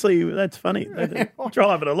chauffeur. That's funny.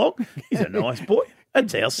 Driving along. He's a nice boy.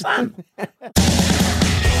 That's our son.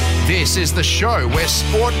 This is the show where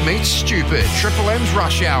sport meets stupid. Triple M's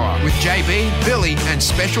Rush Hour with JB, Billy, and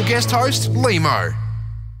special guest host Lehmo.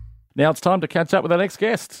 Now it's time to catch up with our next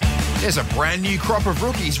guest. There's a brand new crop of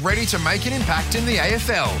rookies ready to make an impact in the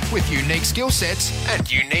AFL with unique skill sets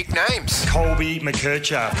and unique names. Colby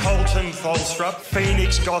McKercher, Colton Tholstrup,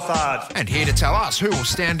 Phoenix Gothard. And here to tell us who will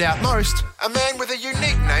stand out most, a man with a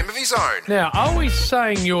unique name of his own. Now, are we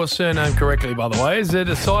saying your surname correctly, by the way? Is it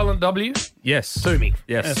a silent W? Yes. Twomey.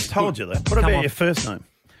 Yes. I told you that. What about your first name?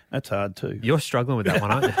 That's hard too. You're struggling with that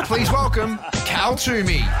one, aren't you? Please welcome Cal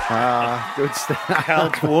Twomey. Good stuff. Cal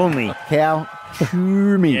Twomey. Cal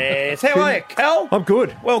Twomey. Yes. How are you, Cal? I'm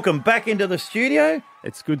good. Welcome back into the studio.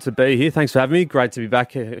 It's good to be here. Thanks for having me. Great to be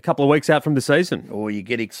back a couple of weeks out from the season. Or you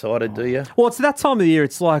get excited, do you? Well, it's that time of the year.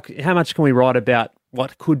 It's like, how much can we write about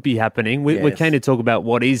what could be happening? We're Yes. keen to talk about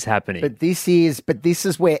what is happening. But this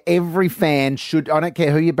is where every fan should. I don't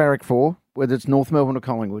care who you barrack for, whether it's North Melbourne or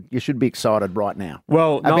Collingwood. You should be excited right now.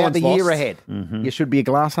 Well, no about one's the year lost. ahead. Mm-hmm. You should be a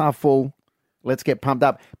glass half full. Let's get pumped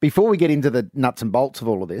up. Before we get into the nuts and bolts of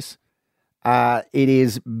all of this, it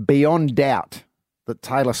is beyond doubt that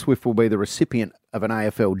Taylor Swift will be the recipient of an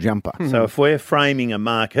AFL jumper. So if we're framing a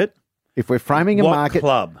market, what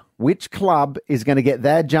club? Which club is going to get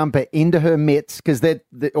that jumper into her mitts? Because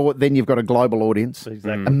then you've got a global audience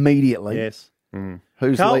immediately. Yes.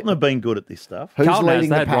 Who's Carlton have been good at this stuff. Who's Carlton leading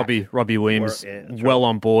they the had pack? Robbie Williams That's well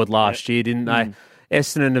on board last year, didn't they?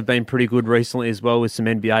 Essendon have been pretty good recently as well with some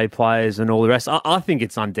NBA players and all the rest. I think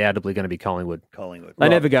it's undoubtedly going to be Collingwood. They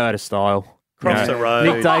never go out of style. Cross the road.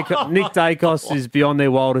 Nick Dacos is beyond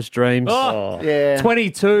their wildest dreams. Oh. Yeah.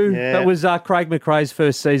 22. Yeah. That was Craig McRae's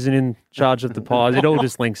first season in charge of the Pies. It all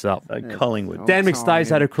just links up. Collingwood. Dan McStay's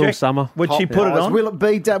had a cruel summer. Would she put it on? Will it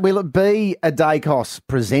be a Dacos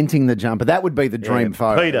presenting the jumper? That would be the dream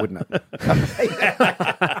photo, Peter. wouldn't it?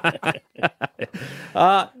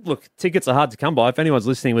 Look, tickets are hard to come by. If anyone's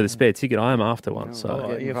listening with a spare ticket, I am after one.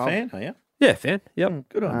 So Are you a fan, are you? yeah, fan. Yep.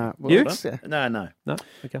 Good on well, you? it's, No. No.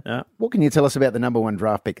 Okay. What can you tell us about the number one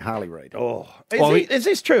draft pick, Harley Reid? Oh, is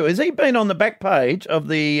this true? Has he been on the back page of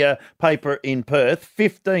the paper in Perth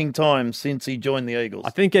 15 times since he joined the Eagles? I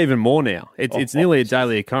think even more now. It's nearly a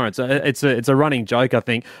daily occurrence. It's a running joke, I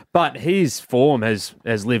think. But his form has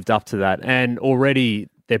lived up to that, and already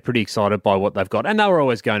they're pretty excited by what they've got, and they were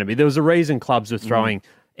always going to be. There was a reason clubs were throwing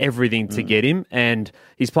everything to get him, and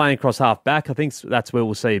he's playing across half back. I think that's where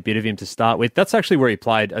we'll see a bit of him to start with. That's actually where he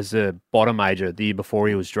played as a bottom major the year before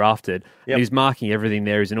he was drafted. Yep. And he's marking everything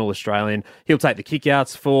there. He's an All-Australian. He'll take the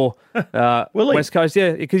kick-outs for West Coast,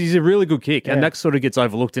 because he's a really good kick, and that sort of gets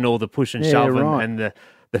overlooked in all the push and shove and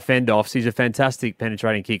the fend-offs. He's a fantastic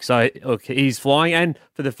penetrating kick. So, look, he's flying, and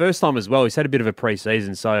for the first time as well, he's had a bit of a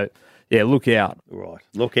pre-season, so... yeah, look out. Right,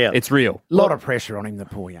 look out. It's real. A lot of pressure on him, the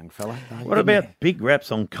poor young fella. What about big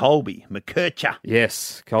raps on Colby, McKercher?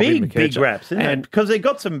 Yes, Colby Big McKercher. raps, isn't it? Because they've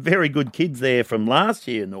got some very good kids there from last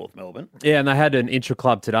year in North Melbourne. Yeah, and they had an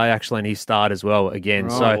intra-club today, actually, and he starred as well again.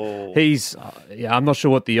 So he's, I'm not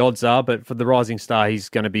sure what the odds are, but for the Rising Star, he's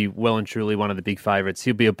going to be well and truly one of the big favourites.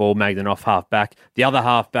 He'll be a ball magnet off half-back. The other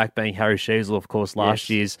half-back being Harry Sheasel, of course, last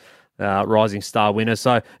year's Rising Star winner.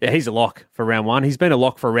 So, yeah, he's a lock for round one. He's been a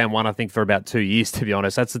lock for round one, I think, for about 2 years, to be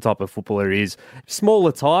honest. That's the type of footballer he is.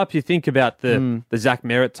 Smaller type. You think about the Zach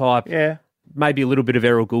Merritt type. Yeah. Maybe a little bit of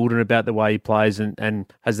Errol Goulden about the way he plays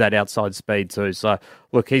and has that outside speed too. So,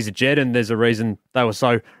 look, he's a jet, and there's a reason they were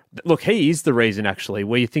so... Look, he is the reason, actually,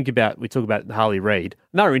 where you think about... We talk about Harley Reid.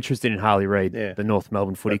 They were interested in Harley Reid, the North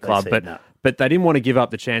Melbourne Footy Club, but they didn't want to give up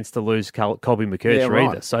the chance to lose Colby McKercher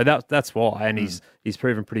either. So that's why, and he's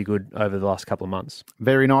proven pretty good over the last couple of months.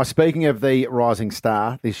 Very nice. Speaking of the Rising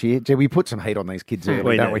Star this year, we put some heat on these kids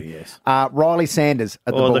early, don't we? Yes. Riley Sanders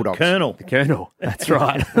at the Bulldogs. The Colonel, that's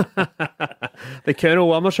right. The Colonel,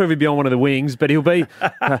 well, I'm not sure if he'll be on one of the wings, but he'll be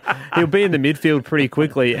in the midfield pretty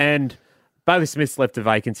quickly. And Bailey Smith's left a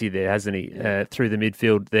vacancy there, hasn't he, through the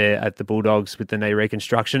midfield there at the Bulldogs with the knee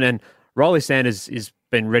reconstruction. And Riley Sanders is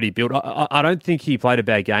been ready built. I don't think he played a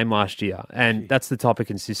bad game last year, and that's the type of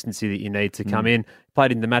consistency that you need to come in.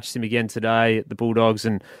 Played in the match sim again today at the Bulldogs,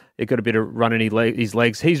 and he got a bit of run in his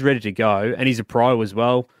legs. He's ready to go, and he's a pro as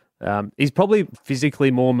well. He's probably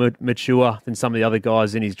physically more mature than some of the other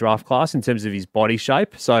guys in his draft class in terms of his body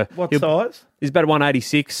shape. So what size? He's about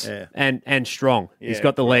 186 and strong. He's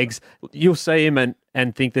got the legs. You'll see him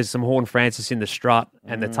and think there's some Horn Francis in the strut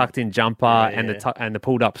and the tucked in jumper and the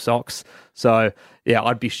pulled up socks. So yeah,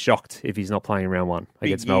 I'd be shocked if he's not playing round one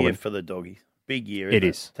against Melbourne. Big year for the doggies. Big year. It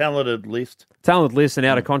is. Talented list. Talented list and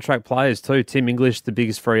out of contract players too. Tim English, the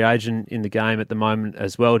biggest free agent in the game at the moment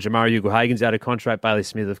as well. Jamari Ugle-Hagen's out of contract. Bailey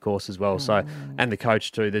Smith, of course, as well. So and the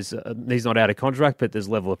coach too. He's not out of contract, but there's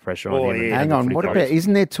level of pressure on him. Hang on, what about?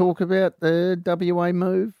 Isn't there talk about the WA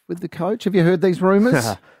move with the coach? Have you heard these rumours?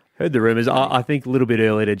 Heard the rumours. I think a little bit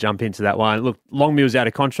early to jump into that one. Look, Longmuir's out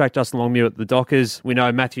of contract. Justin Longmuir at the Dockers. We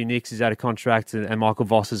know Matthew Nix is out of contract and Michael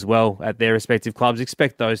Voss as well at their respective clubs.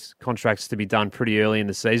 Expect those contracts to be done pretty early in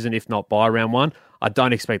the season, if not by round one. I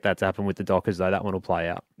don't expect that to happen with the Dockers, though. That one will play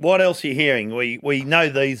out. What else are you hearing? We know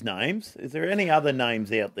these names. Is there any other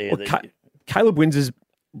names out there? Caleb Windsor's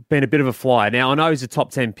been a bit of a flyer. Now, I know he's a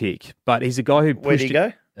top 10 pick, but he's a guy who pushed... Where'd he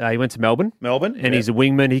go? He went to Melbourne. And he's a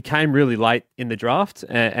wingman. He came really late in the draft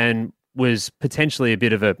and was potentially a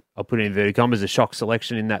bit of a, I'll put it in inverted commas, a shock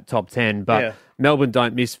selection in that top 10. But Melbourne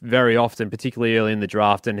don't miss very often, particularly early in the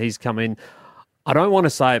draft, and he's come in. I don't want to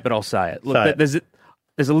say it, but I'll say it. Look,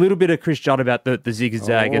 there's a little bit of Chris Judd about the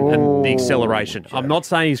zig-zag and the acceleration. I'm not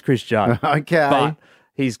saying he's Chris Judd. Okay. But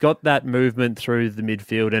he's got that movement through the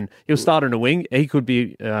midfield, and he'll start on a wing. He could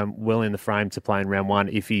be well in the frame to play in round one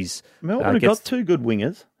if he's... Melbourne have got two good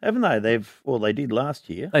wingers, haven't they? They did last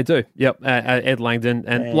year. They do, yep. Ed Langdon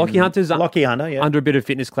and Lockie Hunter's under a bit of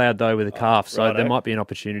fitness cloud, though, with a calf, so there might be an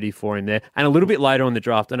opportunity for him there. And a little bit later on the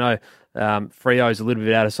draft, I know Freo's a little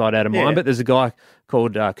bit out of sight, out of mind, but there's a guy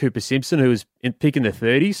called Cooper Simpson who was picking the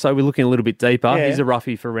 30s, so we're looking a little bit deeper. He's a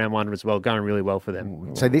roughie for round one as well, going really well for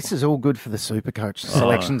them. So this is all good for the Supercoach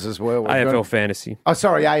selections as well. AFL Fantasy. Oh,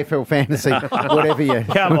 sorry, AFL Fantasy. Whatever you...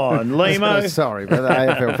 Come on, Lehmo. Sorry, but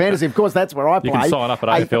AFL Fantasy. Of course, that's where I play. You can sign up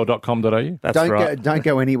at afl.com.au. That's right. Don't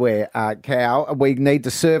go anywhere, Cal. We need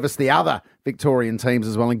to service the other Victorian teams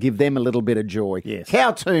as well and give them a little bit of joy. Yes.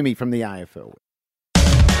 Cal Twomey from the AFL.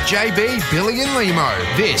 JB, Billy and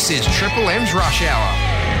Lehmo. This is Triple M's Rush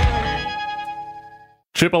Hour.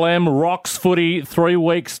 Triple M rocks footy 3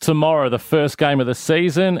 weeks tomorrow, the first game of the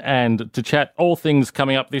season, and to chat all things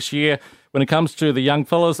coming up this year when it comes to the young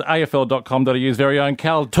fellas, afl.com.au's very own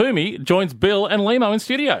Cal Twomey joins Bill and Lehmo in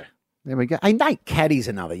studio. There we go. Hey, Nate Caddy's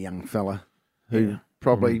another young fella who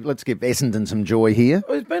probably, let's give Essendon some joy here.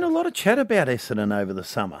 There's been a lot of chat about Essendon over the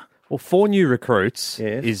summer. Well, 4 new recruits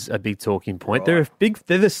is a big talking point. They're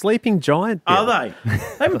the sleeping giant. Are they? They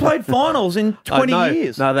haven't played finals in 20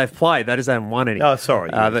 years. No, they've played. They just haven't won any. Oh,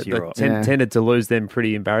 sorry. Yes, you're right. Tended to lose them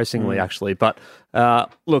pretty embarrassingly, actually. But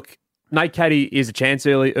look, Nate Caddy is a chance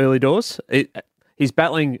early doors. He's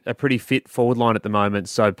battling a pretty fit forward line at the moment.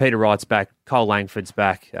 So Peter Wright's back, Cole Langford's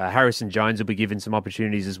back, Harrison Jones will be given some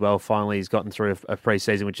opportunities as well. Finally, he's gotten through a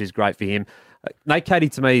pre-season, which is great for him. Nate Caddy,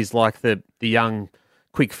 to me, is like the young...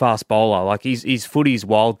 quick, fast bowler. Like his footy's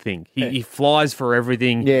wild thing. He flies for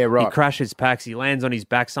everything. Yeah, right. He crashes packs. He lands on his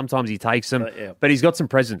back. Sometimes he takes them. But he's got some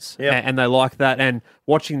presence. And they like that. And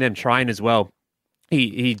watching them train as well,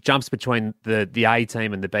 he jumps between the A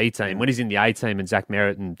team and the B team. When he's in the A team and Zach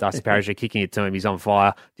Merritt and Dusty Parrish are kicking it to him, he's on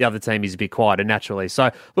fire. The other team is a bit quieter naturally. So,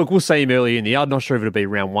 look, we'll see him early in the year. I'm not sure if it'll be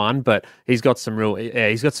round one, but he's got some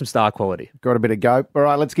he's got some star quality. Got a bit of go. All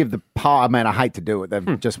right, let's give the Pies, man, I hate to do it.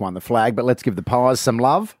 They've just won the flag, but let's give the Pies some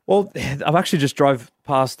love. Well, I've actually just drove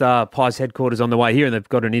past Pies headquarters on the way here, and they've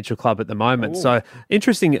got an intra club at the moment. Ooh. So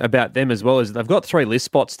interesting about them as well is they've got 3 list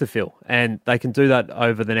spots to fill, and they can do that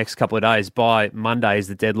over the next couple of days. By Monday is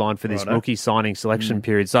the deadline for this rookie signing selection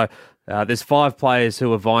period. So there's 5 players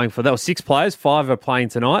who are vying for that. 6 players, 5 are playing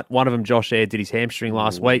tonight. One of them, Josh Aird, did his hamstring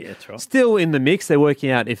last week. That's right. Still in the mix. They're working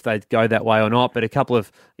out if they go that way or not, but a couple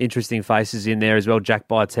of interesting faces in there as well. Jack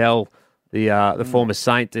Bytel, the former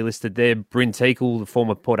Saint, delisted there. Bryn Teakle, the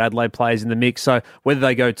former Port Adelaide players in the mix. So whether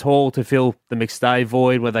they go tall to fill the McStay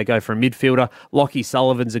void, whether they go for a midfielder, Lockie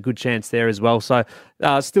Sullivan's a good chance there as well. So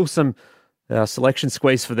still some selection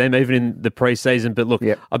squeeze for them, even in the pre-season. But look,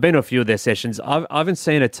 I've been to a few of their sessions. I haven't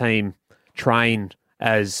seen a team train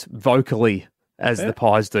as vocally as the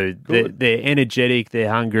Pies do. They're energetic, they're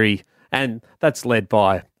hungry, and that's led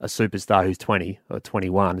by a superstar who's 20 or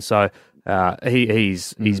 21. So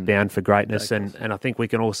he's bound for greatness, and I think we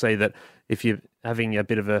can all see that if you're having a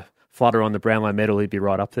bit of a flutter on the Brownlow medal, he'd be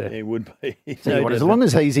right up there. He would be. As long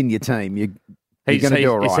as he's in your team, you're going to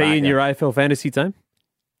do all right. Is he in your AFL fantasy team?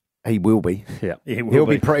 He will be. Yeah, he'll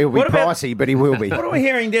be pricey, but he will be. What are we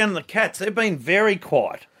hearing down in the Cats? They've been very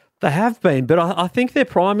quiet. They have been, but I think they're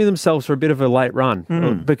priming themselves for a bit of a late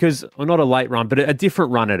run because, well, not a late run, but a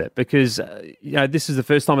different run at it because this is the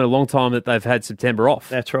first time in a long time that they've had September off.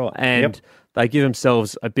 That's right. And they give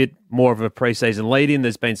themselves a bit more of a pre-season lead-in.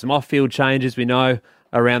 There's been some off-field changes, we know,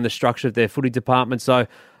 around the structure of their footy department. So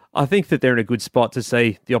I think that they're in a good spot to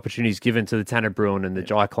see the opportunities given to the Tanner Bruin and the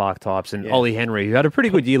Jai Clark types and Ollie Henry, who had a pretty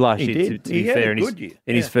good year last year, to be fair, in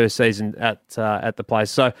his first season at the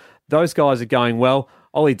place. So those guys are going well.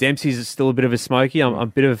 Ollie Dempsey's still a bit of a smoky. I'm a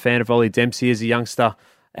bit of a fan of Ollie Dempsey as a youngster.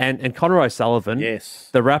 And Connor O'Sullivan,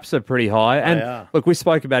 the raps are pretty high. And look, we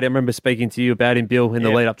spoke about him. I remember speaking to you about him, Bill, in the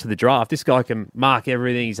lead up to the draft. This guy can mark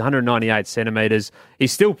everything. He's 198 centimetres.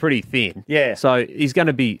 He's still pretty thin. Yeah. So he's going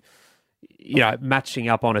to be, matching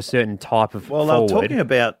up on a certain type of forward. Well, they're talking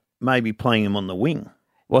about maybe playing him on the wing.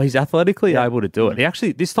 Well, he's athletically able to do it. He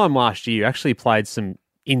actually, this time last year, actually played some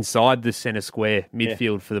inside the centre square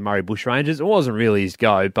midfield for the Murray Bushrangers. It wasn't really his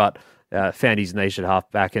go, but found his niche at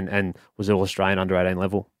half-back and was All-Australian under-18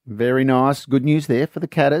 level. Very nice. Good news there for the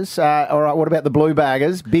Catters. All right, what about the Blue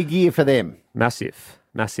Baggers? Big year for them. Massive.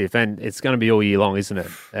 Massive, and it's going to be all year long, isn't it?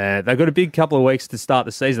 They've got a big couple of weeks to start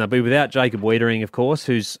the season. They'll be without Jacob Wiedering, of course,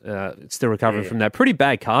 who's still recovering from that pretty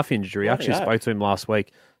bad calf injury. I actually spoke to him last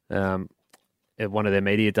week at one of their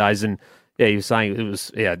media days, and he was saying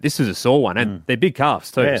this was a sore one, and they're big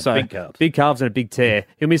calves too. Yeah, so big calves and a big tear.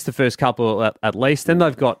 He'll miss the first couple at least. Then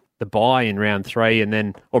they've got the bye in round 3, and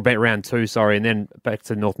then round 2, and then back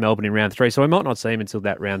to North Melbourne in round 3. So we might not see him until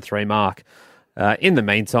that round 3 mark. In the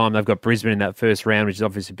meantime, they've got Brisbane in that first round, which is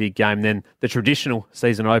obviously a big game. Then the traditional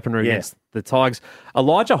season opener against the Tigers.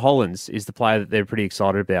 Elijah Hollands is the player that they're pretty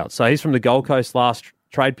excited about. So he's from the Gold Coast last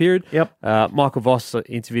trade period. Yep. Michael Voss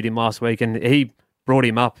interviewed him last week, and he brought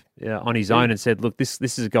him up on his own and said, look, this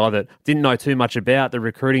is a guy that didn't know too much about. The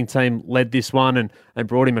recruiting team led this one and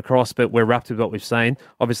brought him across, but we're wrapped with what we've seen.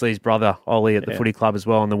 Obviously, his brother, Ollie, at the footy club as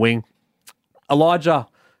well on the wing. Elijah,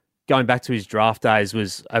 going back to his draft days,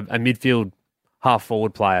 was a midfield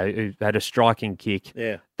half-forward player who had a striking kick.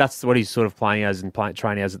 Yeah. That's what he's sort of playing as and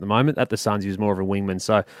training as at the moment. At the Suns, he was more of a wingman.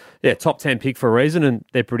 So, top 10 pick for a reason, and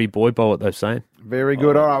they're pretty buoyed by what they've seen. Very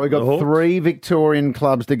good. All right, we've got 3 Victorian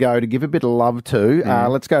clubs to go to give a bit of love to.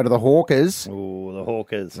 Let's go to the Hawkers. Oh, the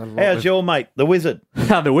Hawkers. How's your mate, the Wizard?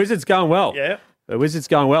 The Wizard's going well. Yeah. The Wizard's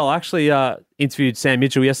going well. I actually interviewed Sam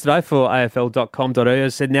Mitchell yesterday for AFL.com.au. I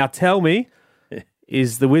said, now tell me,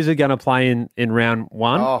 is the Wizard going to play in round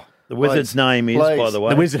 1? Oh. The Wizard's name is, by the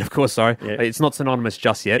way. The Wizard, of course, sorry. Yeah. It's not synonymous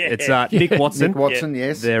just yet. It's Nick Watson. Nick Watson,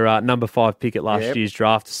 yes. Their number 5 pick at last year's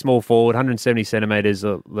draft. Small forward, 170 centimetres,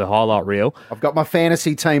 the highlight reel. I've got my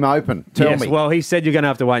fantasy team open. Tell me. Well, he said you're going to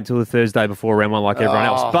have to wait until the Thursday before round 1 like everyone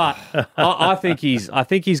else. But I think he's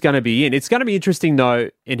going to be in. It's going to be interesting, though,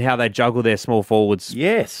 in how they juggle their small forwards.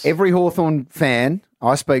 Yes. Every Hawthorn fan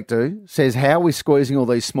I speak to says, how are we squeezing all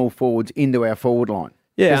these small forwards into our forward line?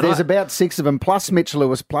 Yeah, there's about 6 of them, plus Mitch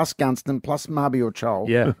Lewis, plus Gunston, plus Marby or Chol.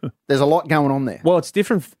 Yeah. There's a lot going on there. Well, it's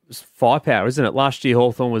different firepower, isn't it? Last year,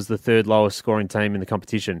 Hawthorn was the 3rd lowest scoring team in the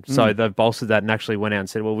competition. So they've bolstered that and actually went out and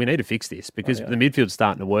said, well, we need to fix this because the midfield's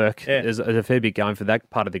starting to work. Yeah. There's a fair bit going for that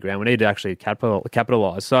part of the ground. We need to actually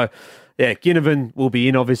capitalise. So, Ginnivan will be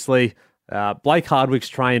in, obviously. Blake Hardwick's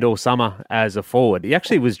trained all summer as a forward. He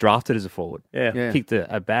actually was drafted as a forward. Yeah. Kicked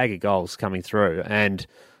a bag of goals coming through. And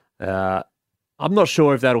I'm not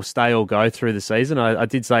sure if that'll stay or go through the season. I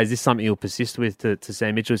did say, is this something he'll persist with to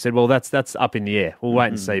Sam Mitchell? He said, well, that's up in the air. We'll wait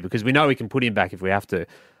and see because we know we can put him back if we have to.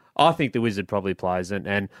 I think the Wizard probably plays,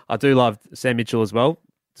 and I do love Sam Mitchell as well.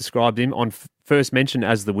 Described him on first mention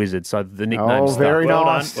as the Wizard, so the nickname stuck. Very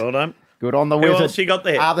nice. Well done. Good on the Who Wizard. else you got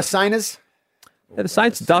there? The Sainers? Yeah, the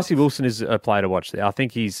Saints, Darcy Wilson is a player to watch there. I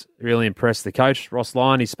think he's really impressed the coach, Ross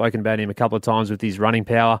Lyon. He's spoken about him a couple of times with his running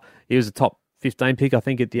power. He was a top 15 pick, I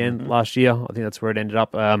think, at the end last year. I think that's where it ended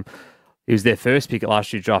up. He was their first pick at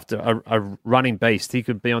last year's draft, a running beast. He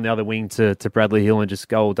could be on the other wing to Bradley Hill and just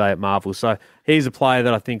go all day at Marvel. So he's a player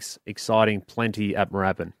that I think's exciting plenty at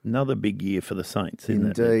Moorabbin. Another big year for the Saints,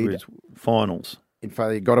 isn't Indeed. it? Finals. In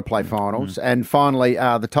fact, you've got to play finals. And finally,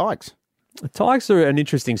 the Tigers. The Tigers are an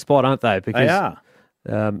interesting spot, aren't they? Because,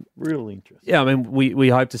 They are. Real interesting. Yeah, I mean, we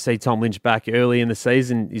hope to see Tom Lynch back early in the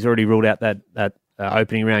season. He's already ruled out that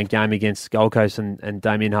opening round game against Gold Coast and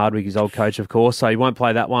Damien Hardwick, his old coach, of course. So he won't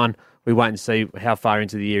play that one. We wait and see how far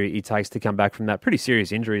into the year he takes to come back from that pretty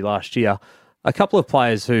serious injury last year. A couple of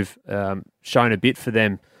players who've shown a bit for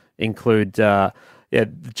them include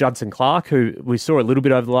Judson Clark, who we saw a little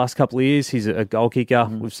bit over the last couple of years. He's a goal kicker.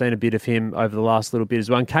 We've seen a bit of him over the last little bit as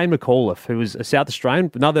well. And Kane McAuliffe, who was a South Australian,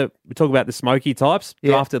 we talk about the smoky types,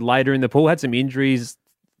 drafted later in the pool, had some injuries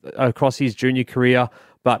across his junior career,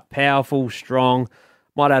 but powerful, strong,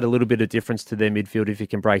 might add a little bit of difference to their midfield if he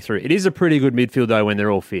can break through. It is a pretty good midfield, though, when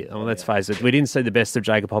they're all fit. I mean, let's face it. We didn't see the best of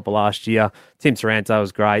Jacob Hopper last year. Tim Taranto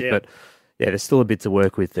was great, but there's still a bit to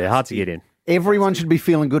work with there. Hard to get in. Everyone should be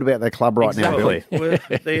feeling good about their club right now, Bill.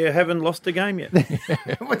 They haven't lost a game yet.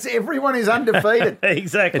 Everyone is undefeated.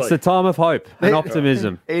 Exactly. It's the time of hope and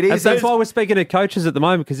optimism. It is. That's why we're speaking to coaches at the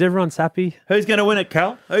moment, because everyone's happy. Who's going to win it,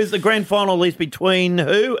 Cal? Who's the grand final is between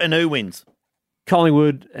who and who wins?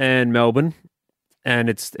 Collingwood and Melbourne. And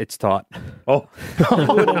it's tight. Oh,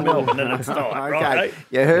 Collingwood and Melbourne, and it's tight. Okay, Right?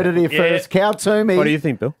 you heard it here first. Cal Twomey. What do you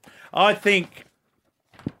think, Bill? I think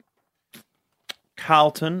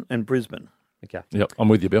Carlton and Brisbane. Okay. Yep, I'm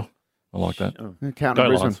with you, Bill. I like that. Carlton Go and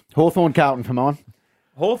Brisbane. Lions. Hawthorn, Carlton for mine.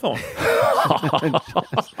 Hawthorn.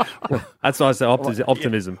 That's why I say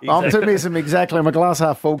optimism. Optimism, exactly. I'm a glass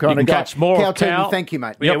half full kind You can of guy. catch more Cal of Twomey, Cal. thank you,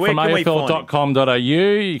 mate. Yep, where from can we find him? AFL.com.au.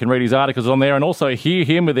 You can read his articles on there and also hear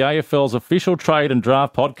him with the AFL's official trade and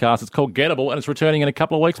draft podcast. It's called Gettable and it's returning in a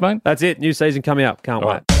couple of weeks, mate. That's it. New season coming up. Can't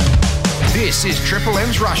wait. Right. This is Triple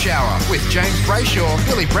M's Rush Hour with James Brayshaw,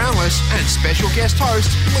 Billy Brownless, and special guest host,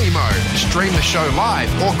 Lehmo. Stream the show live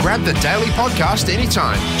or grab the daily podcast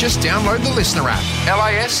anytime. Just download the Listener app.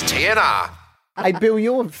 LASTNR. Hey, Bill,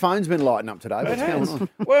 your phone's been lighting up today. What's going on?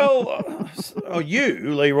 Well,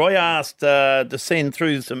 you, Leroy, asked to send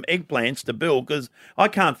through some eggplants to Bill because I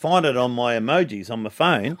can't find it on my emojis on my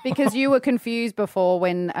phone. Because you were confused before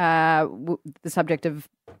when the subject of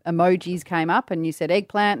emojis came up and you said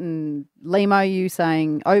eggplant, and Lehmo, you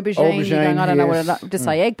saying aubergine. You're going, I don't know what to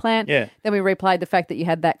say, eggplant. Yeah. Then we replayed the fact that you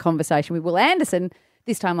had that conversation with Will Anderson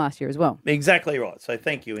this time last year as well. Exactly right. So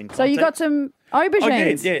thank you. So you got some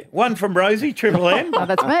aubergines. Yeah. One from Rosie, Triple M. Oh,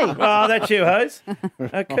 that's me. Oh, that's you, Hose.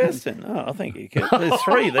 Kirsten. Oh, I think you could. There's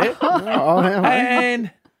three there. And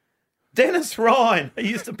Dennis Ryan. He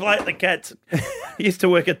used to play at the Cats. He used to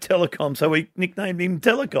work at Telecom, so we nicknamed him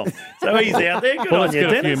Telecom. So he's out there. Good Well, on let's you, get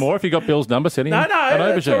a Dennis. few more. If you got Bill's number, send him No, an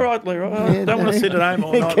that's aubergine. all right, Leroy. I don't want to sit at home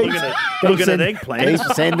all night looking at eggplants.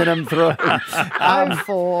 Keep sending them through.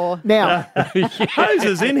 Now, Hose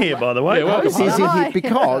is in here, by the way. Yeah, welcome. Hose is in here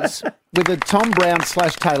because with a Tom Brown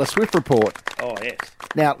 / Taylor Swift report. Oh, yes.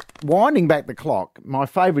 Now, winding back the clock, my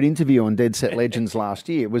favourite interview on Dead Set Legends last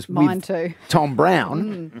year was Mine with too. Tom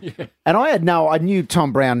Brown. And I knew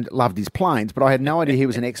Tom Brown loved his planes, but I had no idea he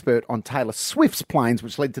was an expert on Taylor Swift's planes,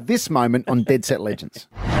 which led to this moment on Dead Set Legends.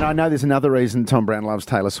 And I know there's another reason Tom Brown loves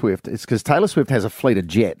Taylor Swift. It's because Taylor Swift has a fleet of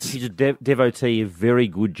jets. She's a devotee of very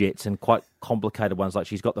good jets and quite complicated ones. Like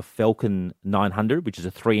she's got the Falcon 900, which is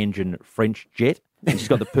a 3-engine French jet. And she's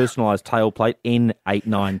got the personalised tailplate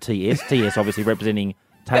N89TS. TS obviously representing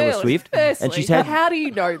Taylor Swift. Firstly, And she's had. how do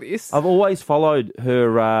you know this? I've always followed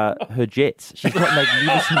her jets. She's got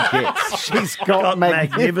magnificent jets. She's got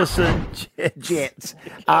magnificent jets.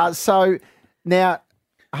 So now,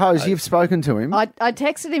 Hose, you've spoken to him. I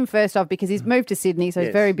texted him first off because he's moved to Sydney, so he's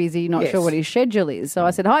Yes. very busy, not Yes. sure what his schedule is. So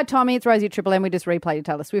I said, hi, Tommy, it's Rosie at Triple M. We just replayed your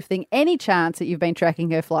Taylor Swift thing. Any chance that you've been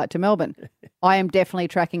tracking her flight to Melbourne? I am definitely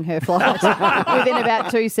tracking her flight within about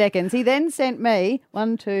 2 seconds. He then sent me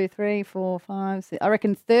 1, 2, 3, 4, 5, 6, I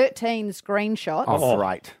reckon 13 screenshots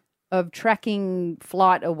Great. of tracking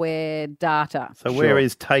flight-aware data. So where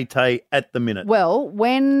is Tay-Tay at the minute? Well,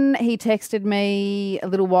 when he texted me a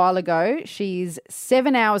little while ago, she's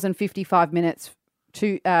 7 hours and 55 minutes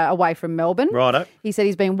away from Melbourne. Righto. He said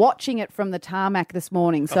he's been watching it from the tarmac this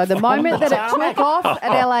morning. So the moment that it took off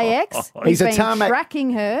at LAX, he's been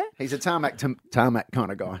tracking her. He's a tarmac kind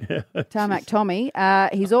of guy. Tarmac Tommy.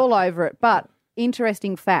 He's all over it. But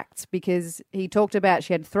interesting facts, because he talked about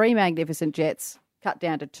she had 3 magnificent jets, cut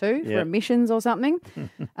down to 2 for Yep. emissions or something.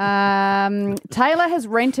 Taylor has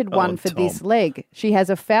rented one for this leg. She has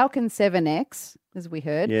a Falcon 7X, as we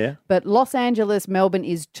heard. Yeah. But Los Angeles, Melbourne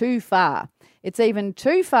is too far. It's even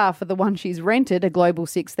too far for the one she's rented, a Global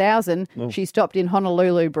 6000. Oh. She stopped in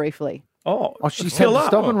Honolulu briefly. Oh, she's had to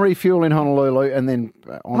stop and refuel in Honolulu and then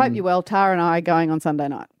Hope you're well. Tara and I are going on Sunday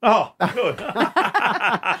night. Oh, good.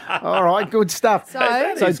 All right, good stuff.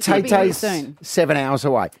 So Tay-Tay's soon. 7 hours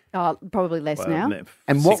away. Probably less now.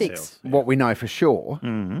 And 6. what we know for sure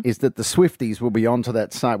is that the Swifties will be onto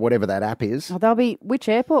that site, whatever that app is. Oh, they'll be, which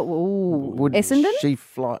airport? Ooh, Would Essendon? she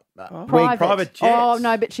fly? Private jets. Oh,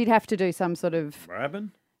 no, but she'd have to do some sort of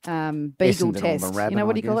Moorabbin? Beagle Essendon or test. Moorabbin, You know,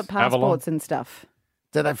 what do you call I it? guess. Passports and stuff.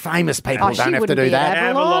 So the famous people Oh, she don't have to wouldn't do be that. at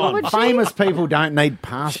Avalon, would she? Famous people don't need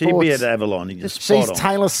passports. She'd be at Avalon. You just She's spot on.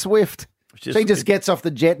 Taylor Swift. She just gets off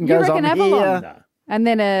the jet and You goes reckon on Avalon? here. And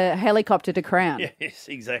then a helicopter to Crown. Yes,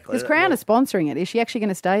 exactly. Because Crown is sponsoring it. Is she actually going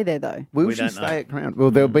to stay there, though? Will We she don't stay know. at Crown?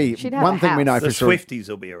 Well, there'll be She'd have one a thing we know house. for The sure. Swifties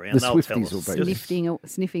will be around. The They'll tell Swifties us. will be.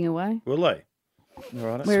 Sniffing away. Will they?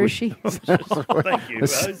 All right. Where is she? Thank you,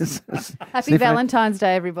 Rose. Happy Sniffing. Valentine's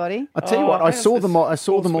Day, everybody. I tell you what, I saw them. I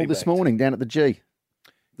saw them all this morning down at the G.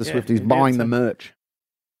 The Yeah, Swifties you buying did the merch.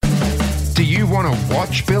 Do you want to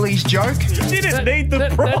watch Billy's joke? You didn't need the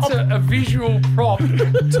prop. That's a visual prop to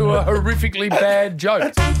a horrifically bad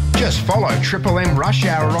joke. Just follow Triple M Rush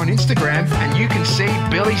Hour on Instagram and you can see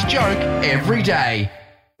Billy's joke every day.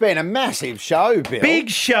 Been a massive show, Bill. Big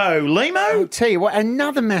show, Lehmo. I'll tell you what,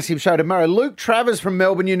 another massive show tomorrow. Luke Travers from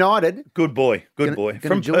Melbourne United. Good boy, good boy. gonna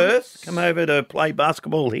From join Perth, us? come over to play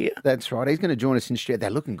basketball here. That's right. He's going to join us in studio. They're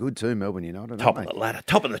looking good too, Melbourne United. Top aren't of they? the ladder,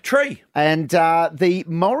 top of the tree. And the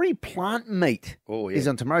Maury plant meet Oh, yeah. is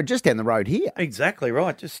on tomorrow, just down the road here. Exactly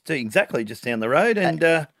right. Just down the road.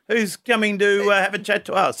 And who's coming to have a chat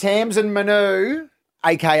to us? Tamsin Manu,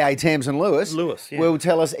 a.k.a. Tamsin Lewis, yeah. will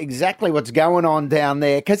tell us exactly what's going on down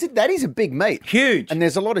there, because that is a big meet. Huge. And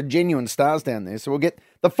there's a lot of genuine stars down there. So we'll get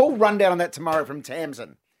the full rundown on that tomorrow from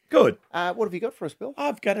Tamsin. Good. What have you got for us, Bill?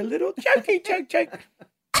 I've got a little jokey joke.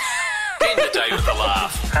 End the day with a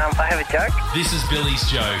laugh. I have a joke. This is Billy's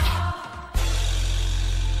joke.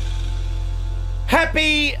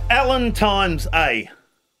 Happy Valentine's Day.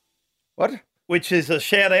 What? Which is a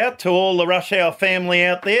shout out to all the Rush Hour family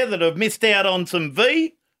out there that have missed out on some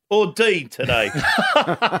V or D today.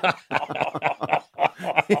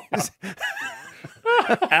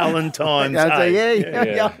 Valentine's Day.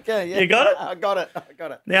 Yeah. You got it? I got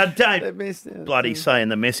it. Now, don't bloody say in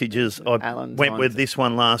the messages I went with this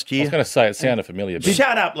one last I year. was going to say it sounded familiar. But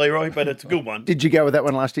Shut up, Leroy, but it's a good one. Did you go with that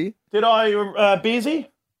one last year? Did I, Beersy?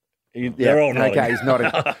 They're all nodding. Okay, he's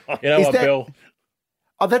nodding. You know Is what, that- Bill?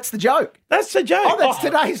 Oh, that's the joke. That's the joke. Oh, that's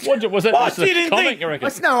today's. Was that What, just a you didn't comment, think? you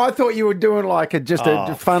reckon? No, I thought you were doing like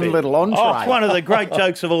a fun little entree. Oh, it's one of the great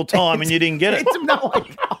jokes of all time, and you didn't get it.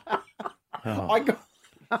 I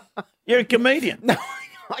got. You're a comedian. No,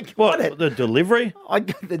 I got What? it. The delivery?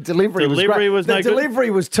 The delivery was Delivery great. was no The good?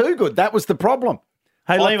 delivery was too good. That was the problem.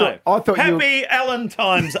 Hey, Lehmo. I thought you were- Happy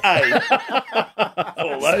Valentine's Day.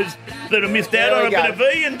 All those that have missed out There on we a go. bit of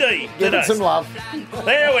V and D Give today. it some love.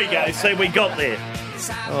 There we go. See, we got there.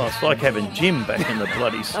 Oh, it's like having Jim back in the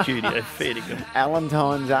bloody studio. Fair to go.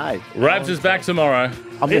 Valentine's Day. Rabs is back tomorrow.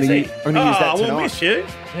 I'm going to use that tonight. We'll miss you.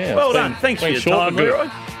 Yeah, well it's done. been- Thanks for been your short time, but good. Leroy.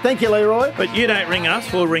 Thank you, Leroy. But you don't ring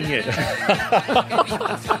us, we'll ring you.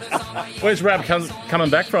 Where's Rab coming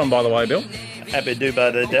back from, by the way, Bill? Abu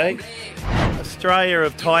Dhabi today. Australia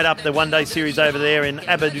have tied up the one-day series over there in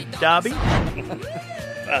Abu Dhabi.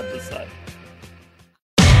 Hard to say.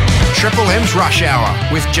 Triple M's Rush Hour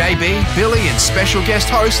with JB, Billy and special guest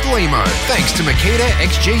host Lehmo. Thanks to Makita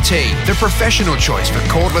XGT, the professional choice for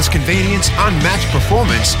cordless convenience, unmatched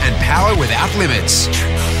performance and power without limits.